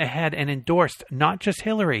Brown went ahead and endorsed not just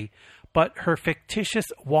Hillary, but her fictitious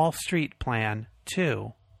Wall Street plan,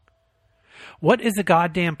 too. What is the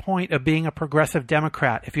goddamn point of being a progressive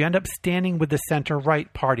Democrat if you end up standing with the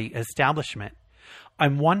center-right party establishment?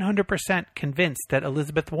 I'm 100% convinced that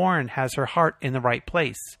Elizabeth Warren has her heart in the right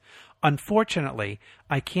place. Unfortunately,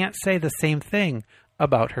 I can't say the same thing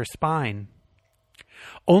about her spine.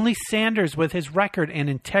 Only Sanders, with his record and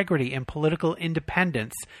integrity and political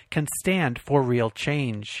independence, can stand for real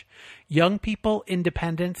change. Young people,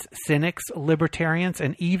 independents, cynics, libertarians,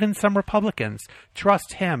 and even some Republicans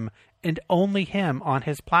trust him and only him on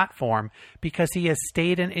his platform because he has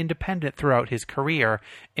stayed an independent throughout his career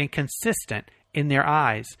and consistent in their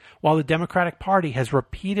eyes, while the Democratic Party has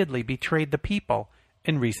repeatedly betrayed the people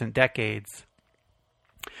in recent decades.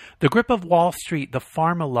 The grip of Wall Street, the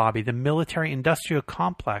pharma lobby, the military-industrial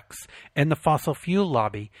complex, and the fossil fuel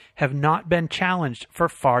lobby have not been challenged for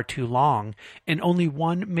far too long, and only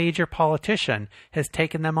one major politician has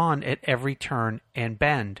taken them on at every turn and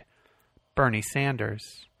bend: Bernie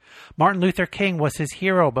Sanders. Martin Luther King was his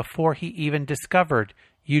hero before he even discovered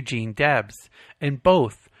Eugene Debs, and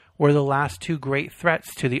both were the last two great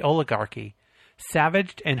threats to the oligarchy.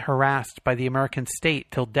 Savaged and harassed by the American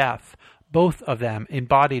state till death, both of them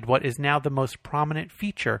embodied what is now the most prominent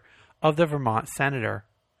feature of the Vermont senator: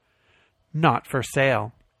 not for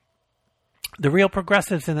sale. The real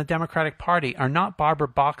progressives in the Democratic Party are not Barbara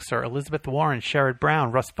Boxer, Elizabeth Warren, Sherrod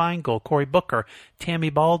Brown, Russ Feingold, Cory Booker, Tammy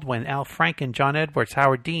Baldwin, Al Franken, John Edwards,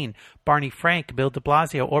 Howard Dean, Barney Frank, Bill de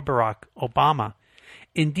Blasio, or Barack Obama.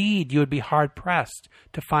 Indeed, you would be hard-pressed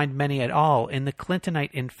to find many at all in the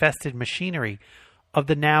Clintonite-infested machinery of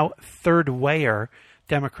the now third-wayer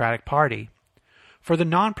Democratic Party. For the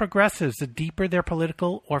non-progressives, the deeper their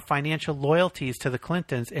political or financial loyalties to the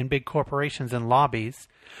Clintons and big corporations and lobbies,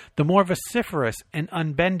 the more vociferous and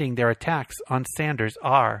unbending their attacks on Sanders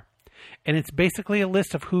are. And it's basically a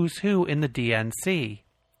list of who's who in the DNC.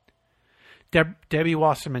 Debbie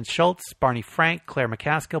Wasserman Schultz, Barney Frank, Claire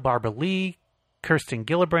McCaskill, Barbara Lee, Kirsten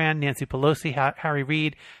Gillibrand, Nancy Pelosi, Harry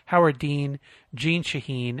Reid, Howard Dean, Jean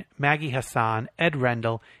Shaheen, Maggie Hassan, Ed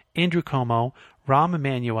Rendell, Andrew Cuomo, Rahm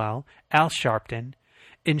Emanuel, Al Sharpton.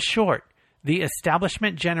 In short, the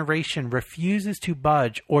establishment generation refuses to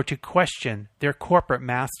budge or to question their corporate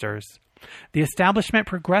masters. The establishment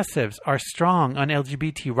progressives are strong on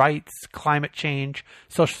LGBT rights, climate change,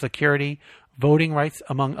 Social Security, voting rights,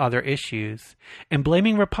 among other issues, and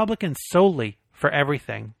blaming Republicans solely for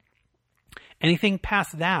everything. Anything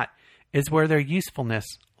past that is where their usefulness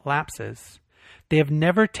lapses. They have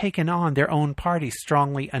never taken on their own party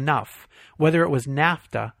strongly enough, whether it was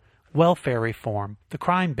NAFTA, welfare reform, the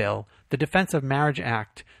crime bill, the Defense of Marriage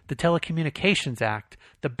Act, the Telecommunications Act,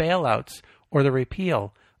 the bailouts, or the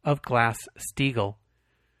repeal of Glass-Steagall.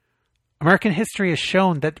 American history has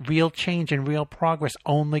shown that real change and real progress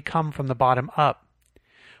only come from the bottom up.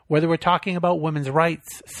 Whether we're talking about women's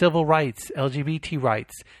rights, civil rights, LGBT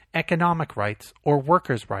rights, economic rights, or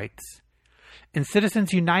workers' rights. And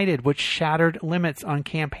Citizens United, which shattered limits on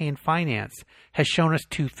campaign finance, has shown us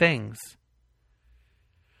two things.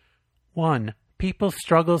 1. People's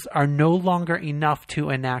struggles are no longer enough to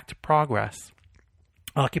enact progress.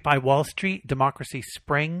 Occupy Wall Street, Democracy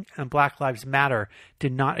Spring, and Black Lives Matter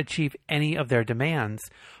did not achieve any of their demands,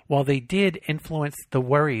 while they did influence the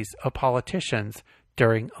worries of politicians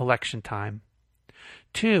during election time.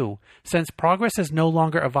 2. Since progress is no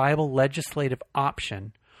longer a viable legislative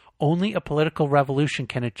option, only a political revolution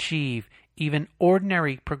can achieve even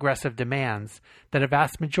ordinary progressive demands that a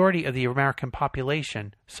vast majority of the American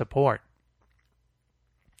population support.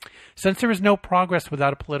 Since there is no progress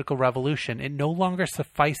without a political revolution, it no longer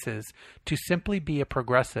suffices to simply be a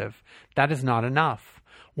progressive. That is not enough.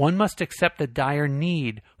 One must accept the dire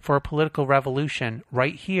need for a political revolution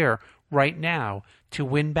right here, right now, to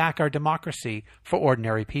win back our democracy for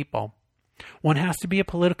ordinary people. One has to be a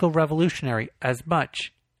political revolutionary as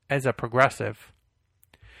much as a progressive.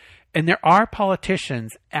 And there are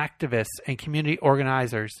politicians, activists, and community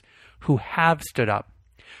organizers who have stood up.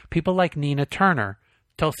 People like Nina Turner,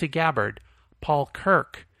 Tulsi Gabbard, Paul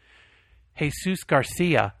Kirk, Jesus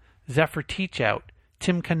Garcia, Zephyr Teachout,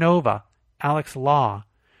 Tim Canova, Alex Law,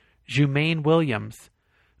 Jumaine Williams,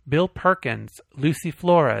 Bill Perkins, Lucy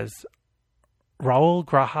Flores, Raul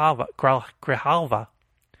Grijalva,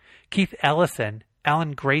 Keith Ellison,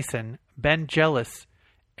 Alan Grayson, Ben Jealous,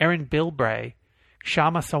 Aaron Bilbray,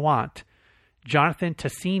 Shama Sawant, Jonathan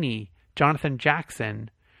Tassini, Jonathan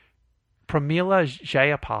Jackson, Pramila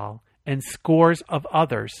Jayapal, and scores of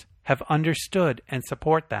others have understood and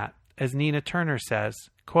support that. As Nina Turner says,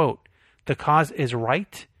 quote, "The cause is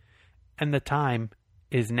right and the time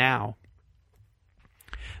is now."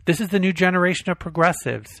 This is the new generation of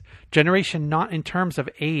progressives, generation not in terms of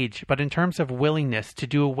age, but in terms of willingness to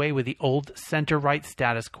do away with the old center-right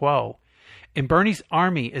status quo. And Bernie's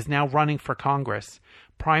army is now running for Congress,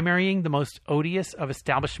 primarying the most odious of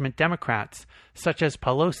establishment Democrats, such as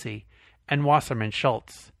Pelosi and Wasserman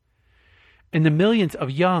Schultz. And the millions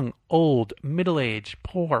of young, old, middle-aged,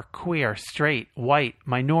 poor, queer, straight, white,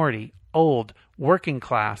 minority, old, working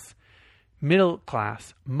class, middle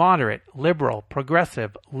class, moderate, liberal,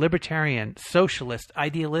 progressive, libertarian, socialist,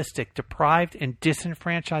 idealistic, deprived, and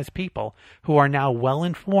disenfranchised people who are now well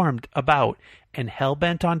informed about and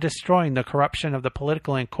hell-bent on destroying the corruption of the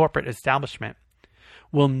political and corporate establishment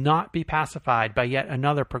will not be pacified by yet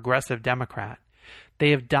another progressive Democrat. They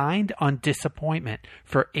have dined on disappointment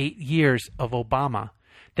for 8 years of Obama.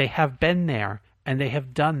 They have been there, and they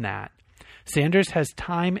have done that. Sanders has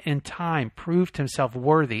time and time proved himself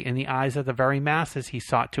worthy in the eyes of the very masses he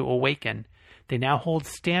sought to awaken. They now hold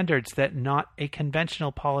standards that not a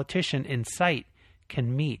conventional politician in sight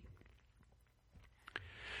can meet.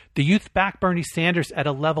 The youth back Bernie Sanders at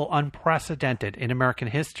a level unprecedented in American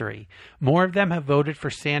history. More of them have voted for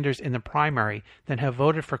Sanders in the primary than have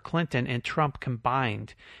voted for Clinton and Trump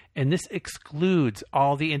combined. And this excludes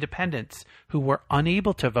all the independents who were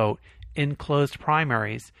unable to vote in closed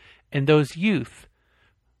primaries, and those youth,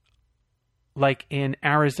 like in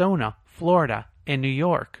Arizona, Florida, and New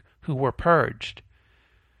York, who were purged.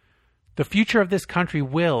 The future of this country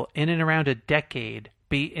will, in and around a decade,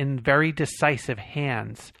 be in very decisive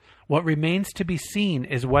hands. What remains to be seen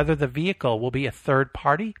is whether the vehicle will be a third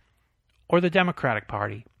party or the Democratic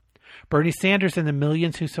Party. Bernie Sanders and the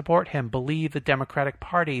millions who support him believe the Democratic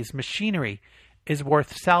Party's machinery is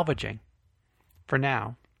worth salvaging. For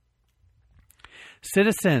now.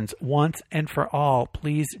 Citizens, once and for all,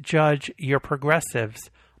 please judge your progressives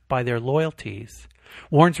by their loyalties.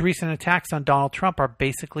 Warren's recent attacks on Donald Trump are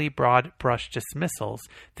basically broad-brush dismissals,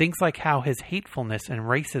 things like how his hatefulness and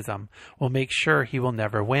racism will make sure he will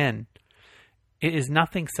never win. It is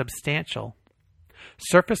nothing substantial.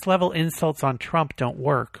 Surface-level insults on Trump don't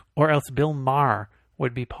work, or else Bill Maher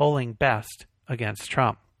would be polling best against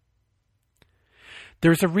Trump.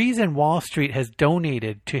 There's a reason Wall Street has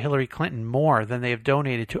donated to Hillary Clinton more than they have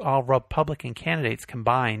donated to all Republican candidates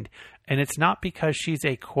combined, and it's not because she's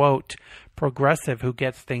a, quote, progressive who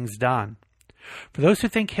gets things done. For those who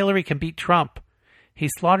think Hillary can beat Trump, he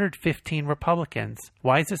slaughtered 15 Republicans.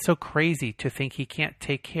 Why is it so crazy to think he can't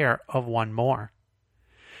take care of one more?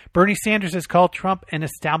 Bernie Sanders has called Trump an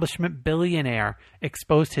establishment billionaire,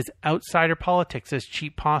 exposed his outsider politics as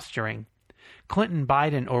cheap posturing. Clinton,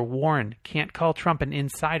 Biden, or Warren can't call Trump an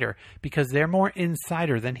insider because they're more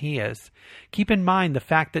insider than he is. Keep in mind the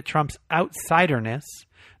fact that Trump's outsiderness,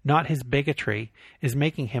 not his bigotry, is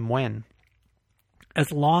making him win.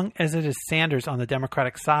 As long as it is Sanders on the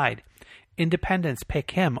Democratic side, independents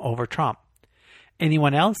pick him over Trump.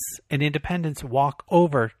 Anyone else, and independents walk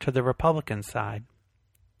over to the Republican side.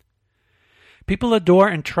 People adore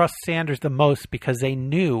and trust Sanders the most because they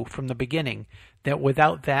knew from the beginning that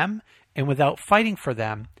without them and without fighting for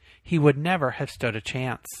them, he would never have stood a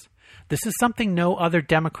chance. This is something no other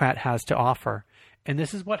Democrat has to offer, and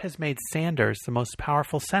this is what has made Sanders the most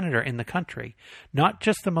powerful senator in the country, not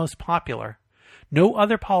just the most popular. No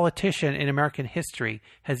other politician in American history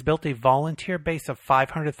has built a volunteer base of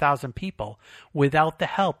 500,000 people without the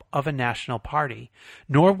help of a national party,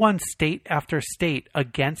 nor won state after state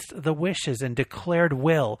against the wishes and declared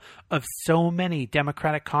will of so many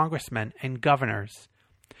Democratic congressmen and governors.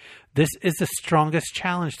 This is the strongest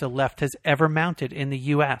challenge the left has ever mounted in the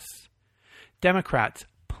U.S. Democrats,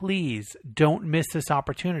 please don't miss this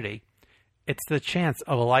opportunity. It's the chance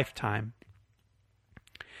of a lifetime.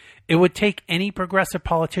 It would take any progressive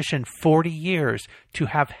politician 40 years to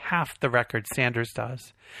have half the record Sanders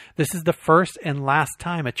does. This is the first and last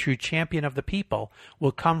time a true champion of the people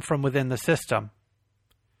will come from within the system.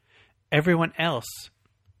 Everyone else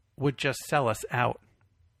would just sell us out.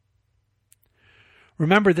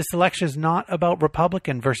 Remember, this election is not about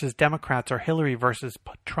Republican versus Democrats or Hillary versus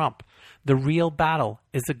Trump. The real battle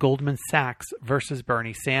is the Goldman Sachs versus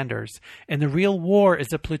Bernie Sanders, and the real war is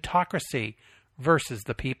the plutocracy versus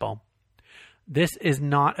the people. This is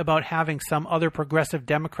not about having some other progressive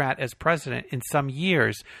Democrat as president in some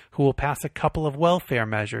years who will pass a couple of welfare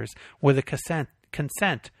measures with the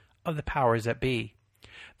consent of the powers that be.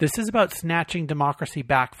 This is about snatching democracy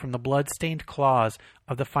back from the blood-stained claws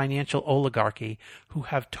of the financial oligarchy who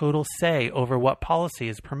have total say over what policy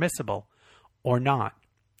is permissible or not.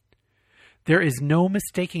 There is no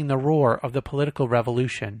mistaking the roar of the political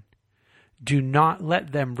revolution. Do not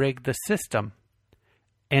let them rig the system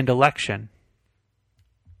and election.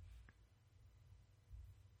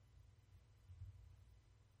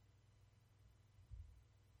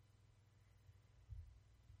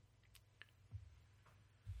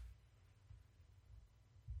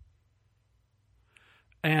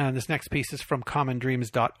 And this next piece is from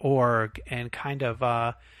commondreams.org and kind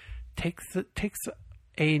of takes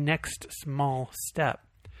a next small step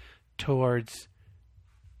towards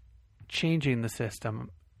changing the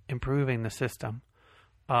system, improving the system.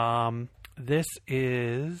 This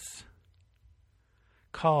is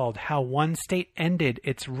called How One State Ended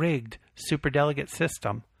Its Rigged Superdelegate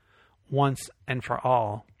System Once and for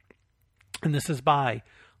All. And this is by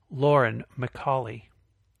Lauren McCauley.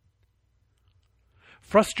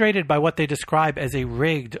 Frustrated by what they describe as a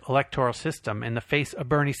rigged electoral system in the face of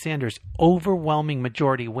Bernie Sanders' overwhelming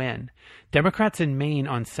majority win, Democrats in Maine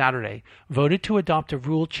on Saturday voted to adopt a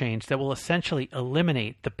rule change that will essentially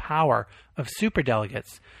eliminate the power of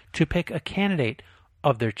superdelegates to pick a candidate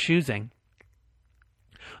of their choosing.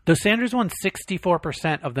 Though Sanders won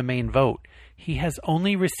 64% of the Maine vote, he has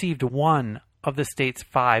only received one of the state's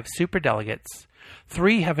 5 superdelegates.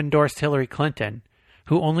 3 have endorsed Hillary Clinton,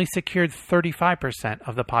 who only secured 35%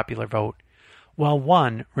 of the popular vote, while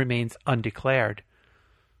 1 remains undeclared.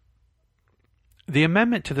 The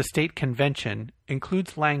amendment to the state convention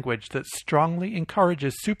includes language that strongly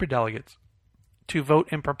encourages superdelegates to vote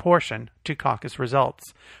in proportion to caucus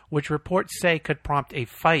results, which reports say could prompt a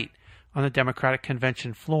fight on the Democratic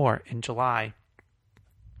convention floor in July.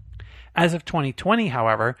 As of 2020,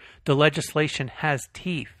 however, the legislation has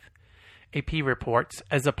teeth. AP reports,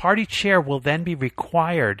 as the party chair will then be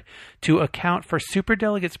required to account for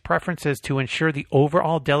superdelegates' preferences to ensure the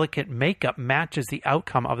overall delegate makeup matches the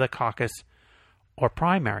outcome of the caucus or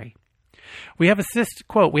primary. We have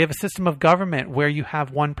a system of government where you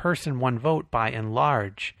have one person, one vote by and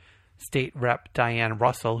large, State Rep. Diane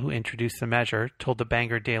Russell, who introduced the measure, told the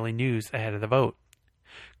Bangor Daily News ahead of the vote.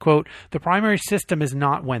 Quote, the primary system is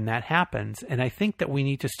not when that happens, and I think that we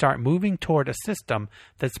need to start moving toward a system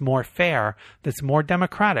that's more fair, that's more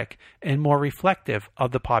democratic, and more reflective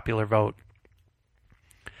of the popular vote.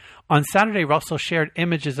 On Saturday, Russell shared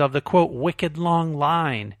images of the, quote, wicked long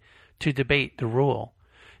line to debate the rule.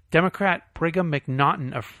 Democrat Brigham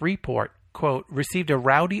McNaughton of Freeport, quote, received a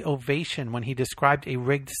rowdy ovation when he described a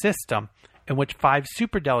rigged system in which 5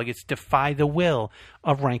 superdelegates defy the will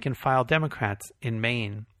of rank-and-file Democrats in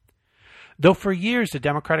Maine. Though for years the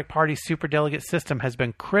Democratic Party's superdelegate system has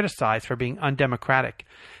been criticized for being undemocratic,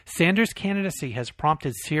 Sanders' candidacy has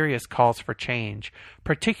prompted serious calls for change,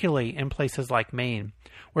 particularly in places like Maine,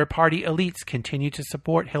 where party elites continue to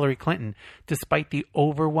support Hillary Clinton despite the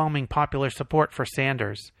overwhelming popular support for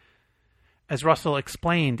Sanders. As Russell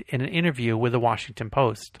explained in an interview with the Washington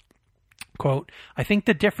Post, quote, I think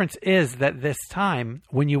the difference is that this time,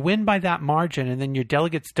 when you win by that margin and then your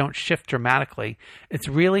delegates don't shift dramatically, it's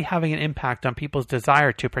really having an impact on people's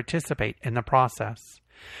desire to participate in the process.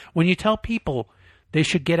 When you tell people they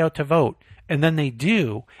should get out to vote, and then they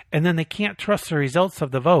do, and then they can't trust the results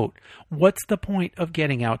of the vote, what's the point of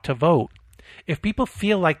getting out to vote? If people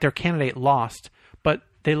feel like their candidate lost, but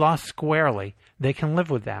they lost squarely, they can live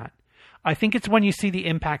with that. I think it's when you see the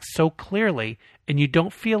impact so clearly and you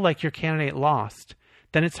don't feel like your candidate lost,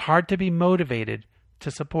 then it's hard to be motivated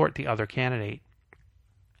to support the other candidate.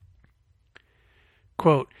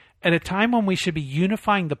 Quote, "At a time when we should be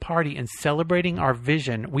unifying the party and celebrating our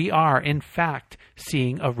vision, we are, in fact,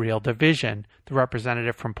 seeing a real division," the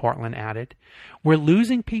representative from Portland added. "We're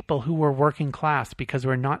losing people who were working class because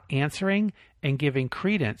we're not answering and giving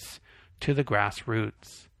credence to the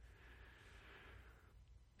grassroots."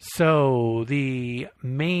 So the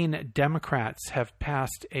Maine Democrats have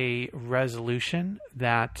passed a resolution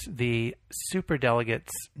that the superdelegates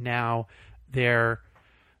now, their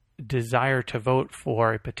desire to vote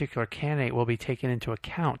for a particular candidate will be taken into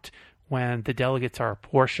account when the delegates are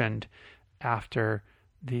apportioned after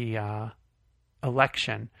the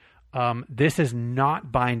election. This is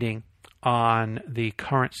not binding on the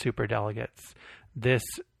current superdelegates.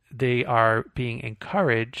 They are being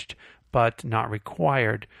encouraged but not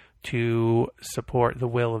required to support the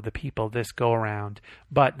will of the people this go around.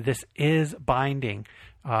 But this is binding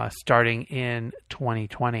starting in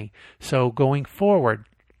 2020. So going forward,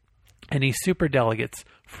 any superdelegates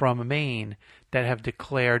from Maine that have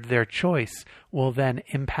declared their choice will then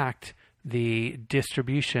impact the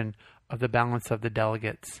distribution of the balance of the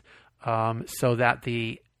delegates, so that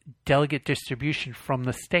the delegate distribution from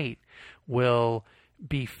the state will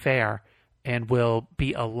be fair and will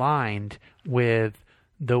be aligned with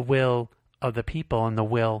the will of the people and the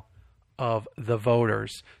will of the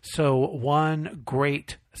voters. So one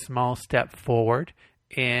great small step forward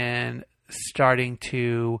in starting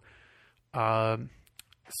to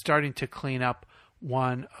clean up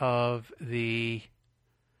one of the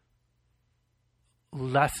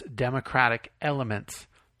less democratic elements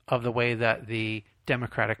of the way that the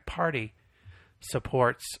Democratic Party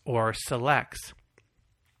supports or selects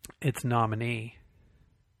its nominee.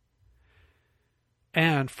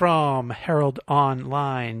 And from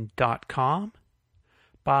HeraldOnline.com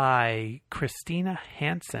by Christina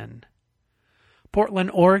Hansen.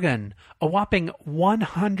 Portland, Oregon. A whopping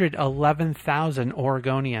 111,000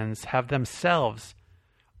 Oregonians have themselves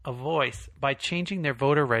a voice by changing their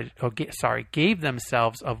gave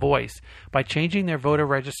themselves a voice by changing their voter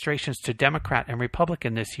registrations to Democrat and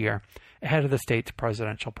Republican this year ahead of the state's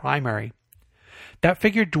presidential primary. That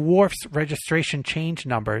figure dwarfs registration change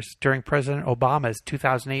numbers during President Obama's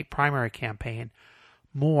 2008 primary campaign,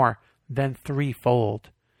 more than threefold.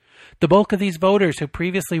 The bulk of these voters who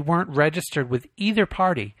previously weren't registered with either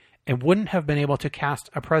party and wouldn't have been able to cast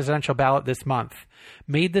a presidential ballot this month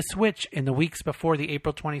made the switch in the weeks before the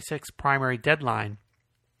April 26 primary deadline,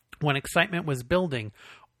 when excitement was building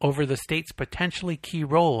over the state's potentially key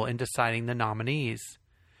role in deciding the nominees.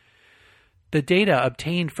 The data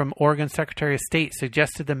obtained from Oregon Secretary of State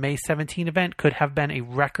suggested the May 17 event could have been a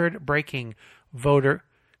record-breaking voter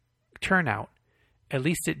turnout. At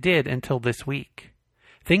least it did until this week.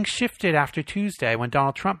 Things shifted after Tuesday when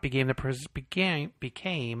Donald Trump became the presumptive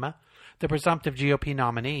GOP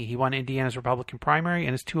nominee. He won Indiana's Republican primary,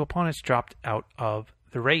 and his two opponents dropped out of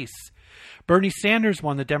the race. Bernie Sanders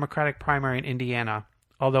won the Democratic primary in Indiana,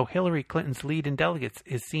 although Hillary Clinton's lead in delegates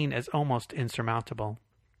is seen as almost insurmountable.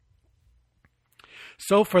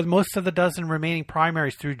 So for most of the dozen remaining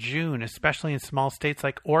primaries through June, especially in small states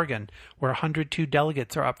like Oregon, where 102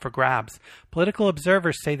 delegates are up for grabs, political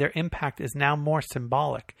observers say their impact is now more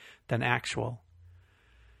symbolic than actual.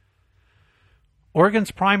 Oregon's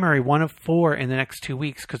primary, one of 4 in the next 2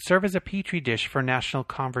 weeks, could serve as a petri dish for national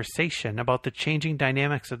conversation about the changing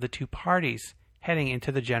dynamics of the two parties heading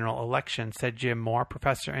into the general election, said Jim Moore,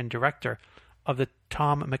 professor and director of the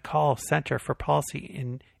Tom McCall Center for Policy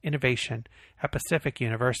and Innovation at Pacific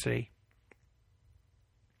University.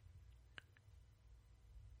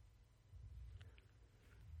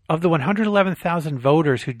 Of the 111,000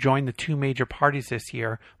 voters who joined the two major parties this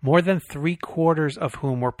year, more than 3/4 of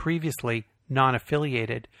whom were previously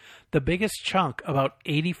non-affiliated, the biggest chunk, about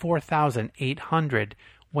 84,800,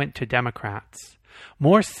 went to Democrats.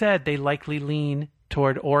 Moore said they likely lean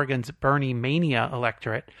toward Oregon's Bernie Mania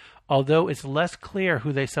electorate, although it's less clear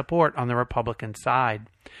who they support on the Republican side.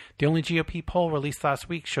 The only GOP poll released last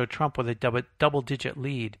week showed Trump with a double-digit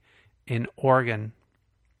lead in Oregon.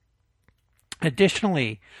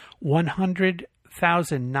 Additionally,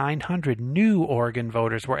 100,900 new Oregon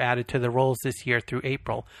voters were added to the rolls this year through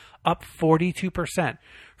April, up 42%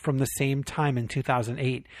 from the same time in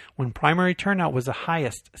 2008, when primary turnout was the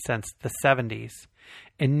highest since the 70s.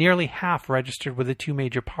 And nearly half registered with the two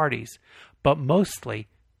major parties, but mostly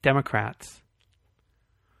Democrats.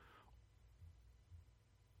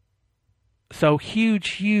 So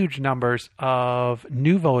huge numbers of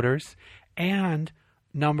new voters and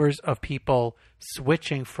numbers of people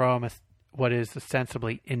switching from what is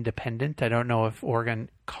ostensibly independent. I don't know if Oregon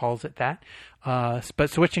calls it that, but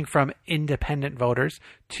switching from independent voters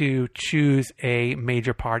to choose a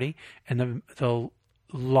major party, and the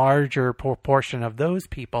larger proportion of those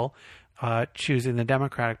people choosing the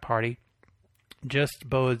Democratic Party just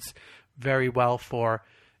bodes very well for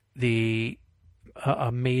a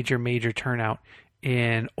major turnout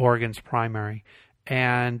in Oregon's primary.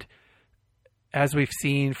 And as we've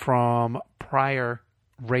seen from prior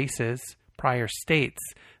races, prior states,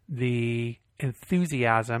 the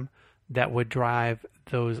enthusiasm that would drive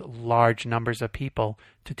those large numbers of people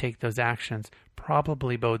to take those actions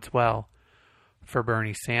probably bodes well for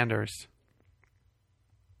Bernie Sanders.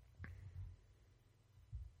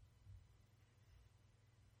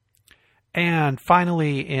 And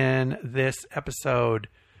finally, in this episode,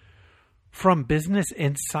 from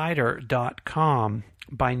BusinessInsider.com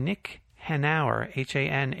by Nick Hanauer,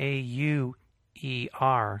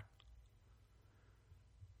 Hanauer,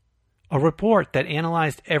 a report that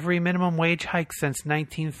analyzed every minimum wage hike since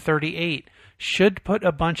 1938 should put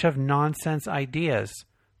a bunch of nonsense ideas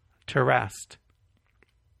to rest.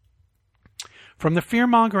 From the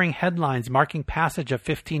fear-mongering headlines marking passage of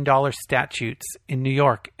 $15 statutes in New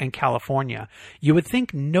York and California, you would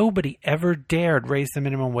think nobody ever dared raise the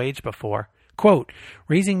minimum wage before. Quote,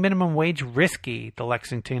 raising minimum wage risky, the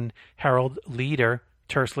Lexington Herald leader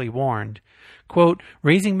tersely warned. Quote,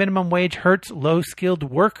 raising minimum wage hurts low-skilled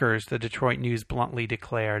workers, the Detroit News bluntly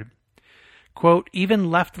declared. Quote, even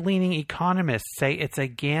left-leaning economists say it's a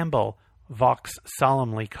gamble, Vox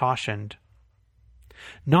solemnly cautioned.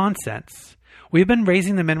 Nonsense. We've been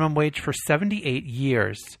raising the minimum wage for 78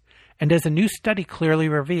 years. And as a new study clearly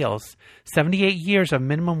reveals, 78 years of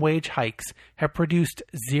minimum wage hikes have produced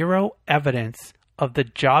zero evidence of the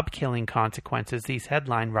job-killing consequences these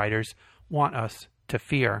headline writers want us to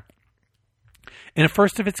fear. In a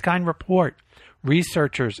first-of-its-kind report,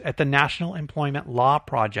 researchers at the National Employment Law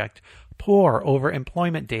Project pore over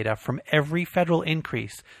employment data from every federal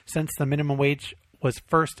increase since the minimum wage was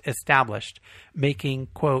first established, making,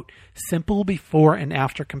 quote, simple before and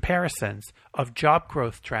after comparisons of job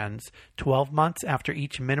growth trends 12 months after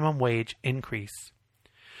each minimum wage increase.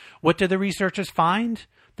 What did the researchers find?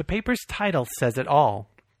 The paper's title says it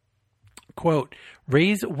all. Quote,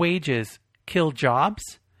 raise wages, kill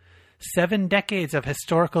jobs? 7 decades of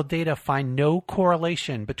historical data find no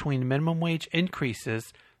correlation between minimum wage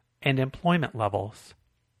increases and employment levels.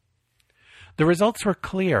 The results were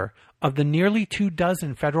clear. Of the nearly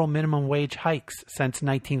 24 federal minimum wage hikes since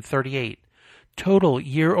 1938, total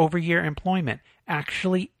year-over-year employment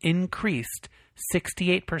actually increased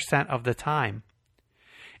 68% of the time.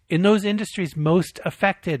 In those industries most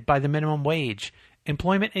affected by the minimum wage,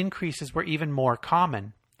 employment increases were even more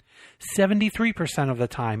common. 73% of the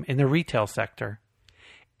time in the retail sector,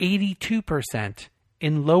 82%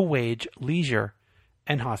 in low-wage leisure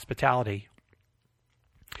and hospitality.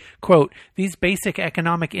 Quote, these basic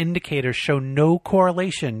economic indicators show no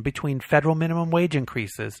correlation between federal minimum wage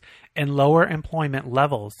increases and lower employment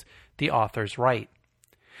levels, the authors write.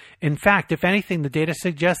 In fact, if anything, the data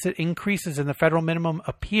suggests that increases in the federal minimum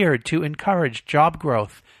appeared to encourage job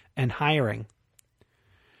growth and hiring.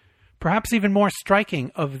 Perhaps even more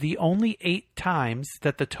striking, of the only 8 times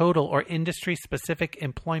that the total or industry-specific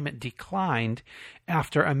employment declined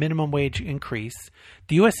after a minimum wage increase,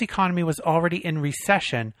 the U.S. economy was already in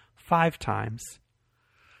recession 5 times.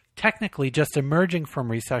 Technically just emerging from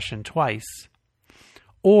recession twice,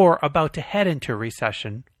 or about to head into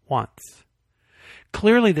recession once.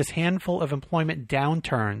 Clearly, this handful of employment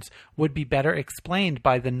downturns would be better explained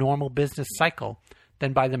by the normal business cycle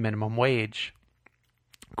than by the minimum wage.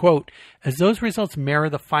 Quote, as those results mirror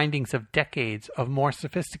the findings of decades of more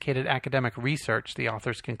sophisticated academic research, the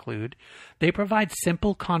authors conclude, they provide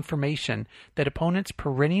simple confirmation that opponents'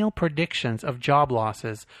 perennial predictions of job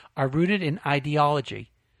losses are rooted in ideology,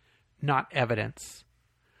 not evidence.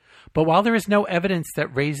 But while there is no evidence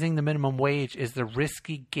that raising the minimum wage is the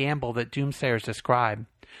risky gamble that doomsayers describe,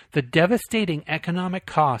 the devastating economic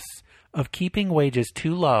costs of keeping wages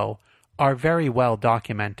too low are very well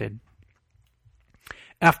documented.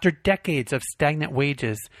 After decades of stagnant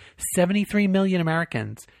wages, 73 million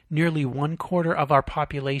Americans, nearly 1/4 of our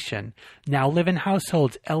population, now live in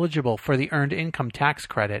households eligible for the Earned Income Tax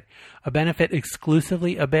Credit, a benefit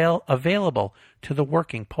exclusively available to the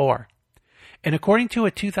working poor. And according to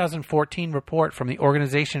a 2014 report from the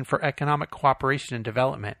Organization for Economic Cooperation and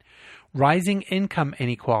Development, rising income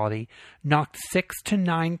inequality knocked 6 to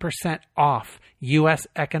 9% off U.S.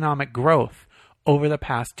 economic growth over the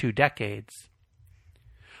past 2 decades.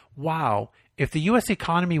 Wow, if the U.S.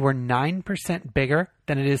 economy were 9% bigger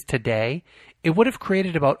than it is today, it would have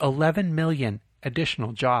created about 11 million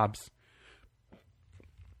additional jobs.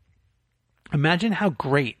 Imagine how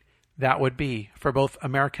great that would be for both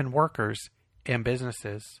American workers and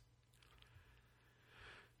businesses.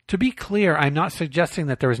 To be clear, I'm not suggesting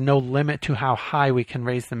that there is no limit to how high we can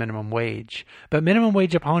raise the minimum wage, but minimum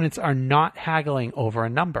wage opponents are not haggling over a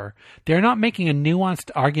number. They're not making a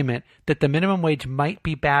nuanced argument that the minimum wage might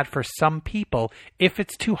be bad for some people if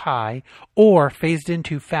it's too high, or phased in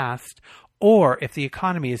too fast, or if the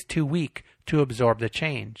economy is too weak to absorb the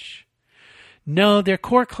change. No, their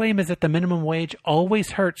core claim is that the minimum wage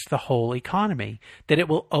always hurts the whole economy, that it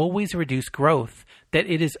will always reduce growth, that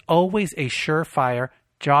it is always a surefire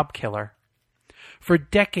job killer. For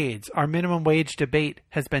decades, our minimum wage debate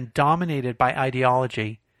has been dominated by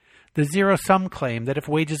ideology. The zero-sum claim that if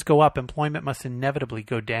wages go up, employment must inevitably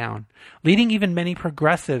go down, leading even many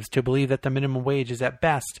progressives to believe that the minimum wage is at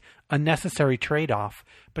best a necessary trade-off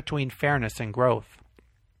between fairness and growth.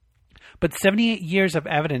 But 78 years of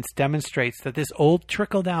evidence demonstrates that this old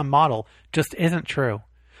trickle-down model just isn't true.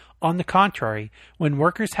 On the contrary, when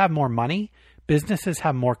workers have more money, businesses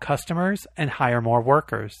have more customers and hire more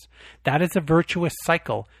workers. That is a virtuous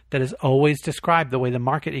cycle that has always described the way the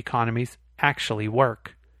market economies actually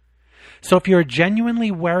work. So if you're genuinely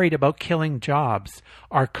worried about killing jobs,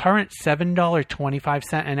 our current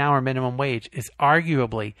 $7.25 an hour minimum wage is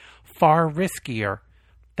arguably far riskier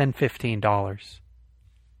than $15.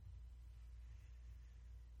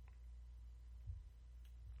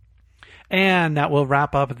 And that will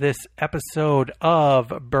wrap up this episode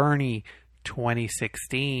of Bernie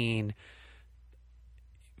 2016.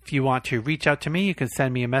 If you want to reach out to me, you can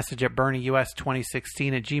send me a message at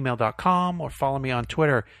BernieUS2016@gmail.com or follow me on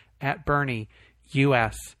Twitter at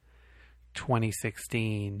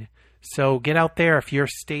BernieUS2016. So get out there if your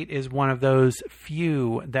state is one of those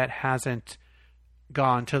few that hasn't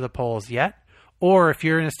gone to the polls yet, or if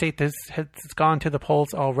you're in a state that has gone to the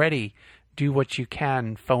polls already, do what you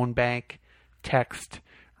can. Phone bank, text,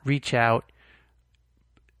 reach out,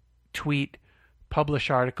 tweet, publish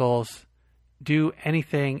articles, do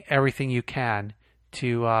anything, everything you can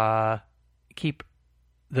to keep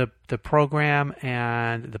the program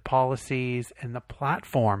and the policies and the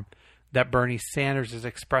platform that Bernie Sanders is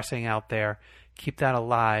expressing out there, keep that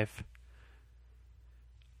alive.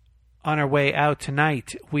 On our way out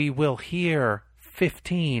tonight, we will hear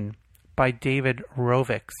 15 by David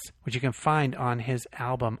Rovics, which you can find on his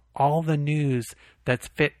album, All the News That's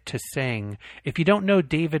Fit to Sing. If you don't know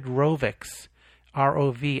David Rovics,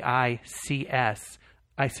 Rovics,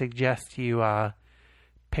 I suggest you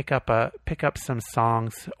pick up some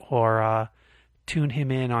songs or tune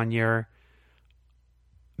him in on your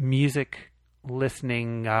music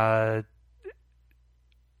listening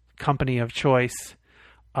company of choice,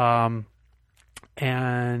 and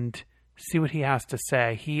see what he has to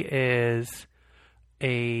say. He is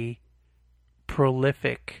a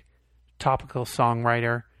prolific topical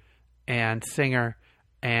songwriter and singer,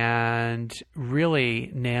 and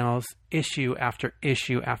really nails issue after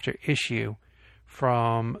issue after issue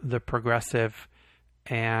from the progressive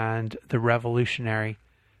and the revolutionary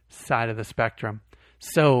side of the spectrum.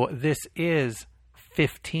 So this is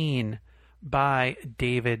 15 by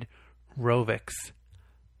David Rovics.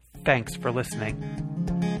 Thanks for listening.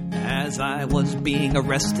 As I was being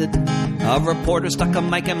arrested, a reporter stuck a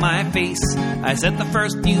mic in my face. I said the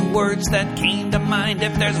first few words that came to mind.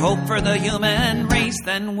 If there's hope for the human race,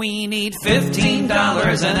 then we need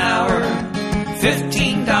 $15 an hour.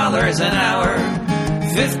 $15 an hour.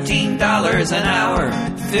 $15 an hour.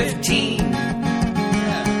 15.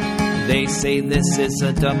 They say this is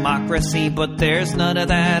a democracy, but there's none of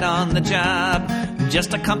that on the job.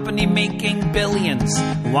 Just a company making billions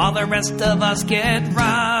while the rest of us get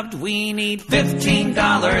robbed. We need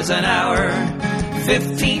 $15 an hour.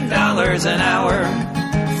 $15 an hour.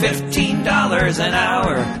 $15 an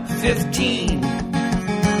hour. 15.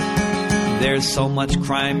 There's so much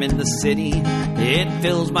crime in the city, it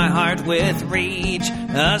fills my heart with rage.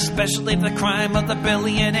 Especially the crime of the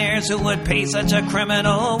billionaires who would pay such a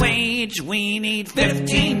criminal wage. We need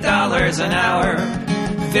 $15 an hour.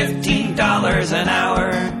 $15 an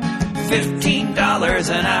hour. $15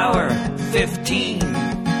 an hour. 15.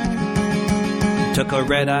 Took a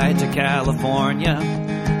red eye to California,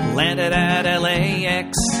 landed at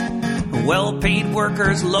LAX. Well-paid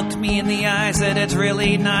workers looked me in the eye, said it's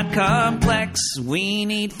really not complex. We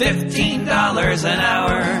need $15 an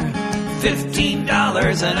hour.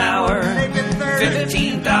 $15 an hour.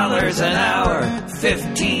 $15 an hour.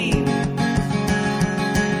 15.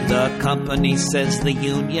 The company says the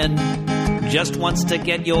union just wants to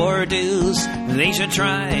get your dues. They should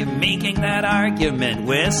try making that argument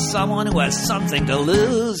with someone who has something to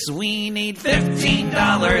lose. We need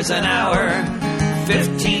 $15 an hour.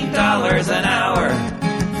 $15 an hour.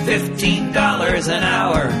 $15 an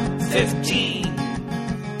hour. 15.